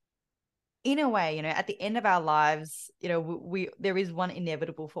 In a way, at the end of our lives, there is one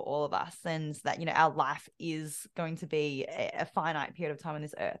inevitable for all of us, and that, our life is going to be a finite period of time on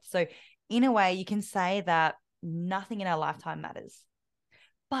this earth. So in a way, you can say that nothing in our lifetime matters.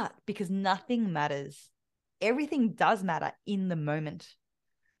 But because nothing matters, everything does matter in the moment.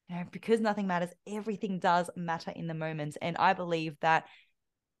 Because nothing matters, everything does matter in the moment. And I believe that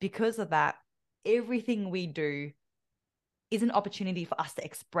because of that, everything we do is an opportunity for us to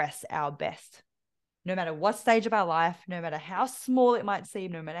express our best. No matter what stage of our life, no matter how small it might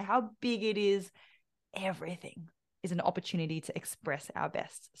seem, no matter how big it is, everything is an opportunity to express our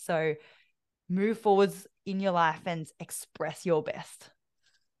best. So move forwards in your life and express your best.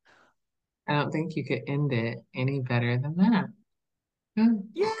 I don't think you could end it any better than that.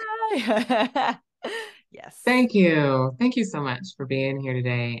 Yeah. Yes. Thank you. Thank you so much for being here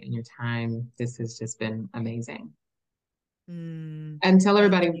today and your time. This has just been amazing. And tell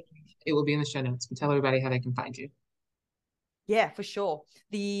everybody, it will be in the show notes, but tell everybody how they can find you. Yeah, for sure.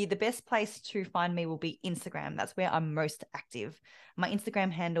 The best place to find me will be Instagram. That's where I'm most active. My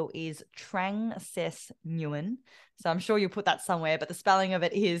Instagram handle is Trang Nyugen. So I'm sure you'll put that somewhere, but the spelling of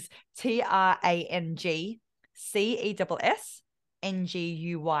it is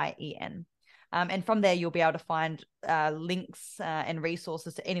TrangCessNguyen. And from there, you'll be able to find links and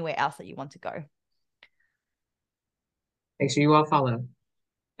resources to anywhere else that you want to go. Make sure you all follow.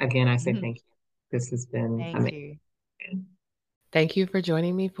 Again, I say thank you. This has been amazing. Thank you for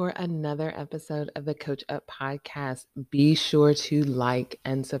joining me for another episode of the Coach Up Podcast. Be sure to like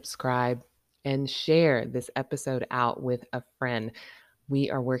and subscribe and share this episode out with a friend.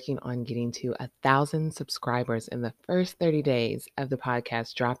 We are working on getting to 1,000 subscribers in the first 30 days of the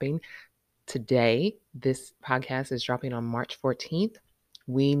podcast dropping. Today, this podcast is dropping on March 14th.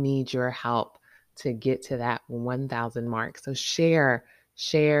 We need your help to get to that 1,000 mark. So share.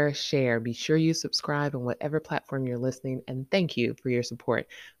 Be sure you subscribe on whatever platform you're listening, and thank you for your support.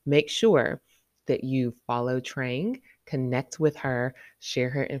 Make sure that you follow Trang, connect with her, share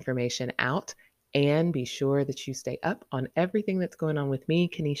her information out, and be sure that you stay up on everything that's going on with me,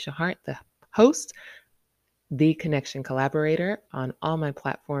 Kanisha Hart, the host, the Connection Collaborator, on all my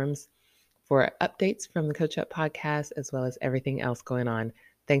platforms for updates from the Coach Up Podcast, as well as everything else going on.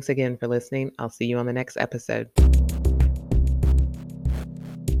 Thanks again for listening. I'll see you on the next episode.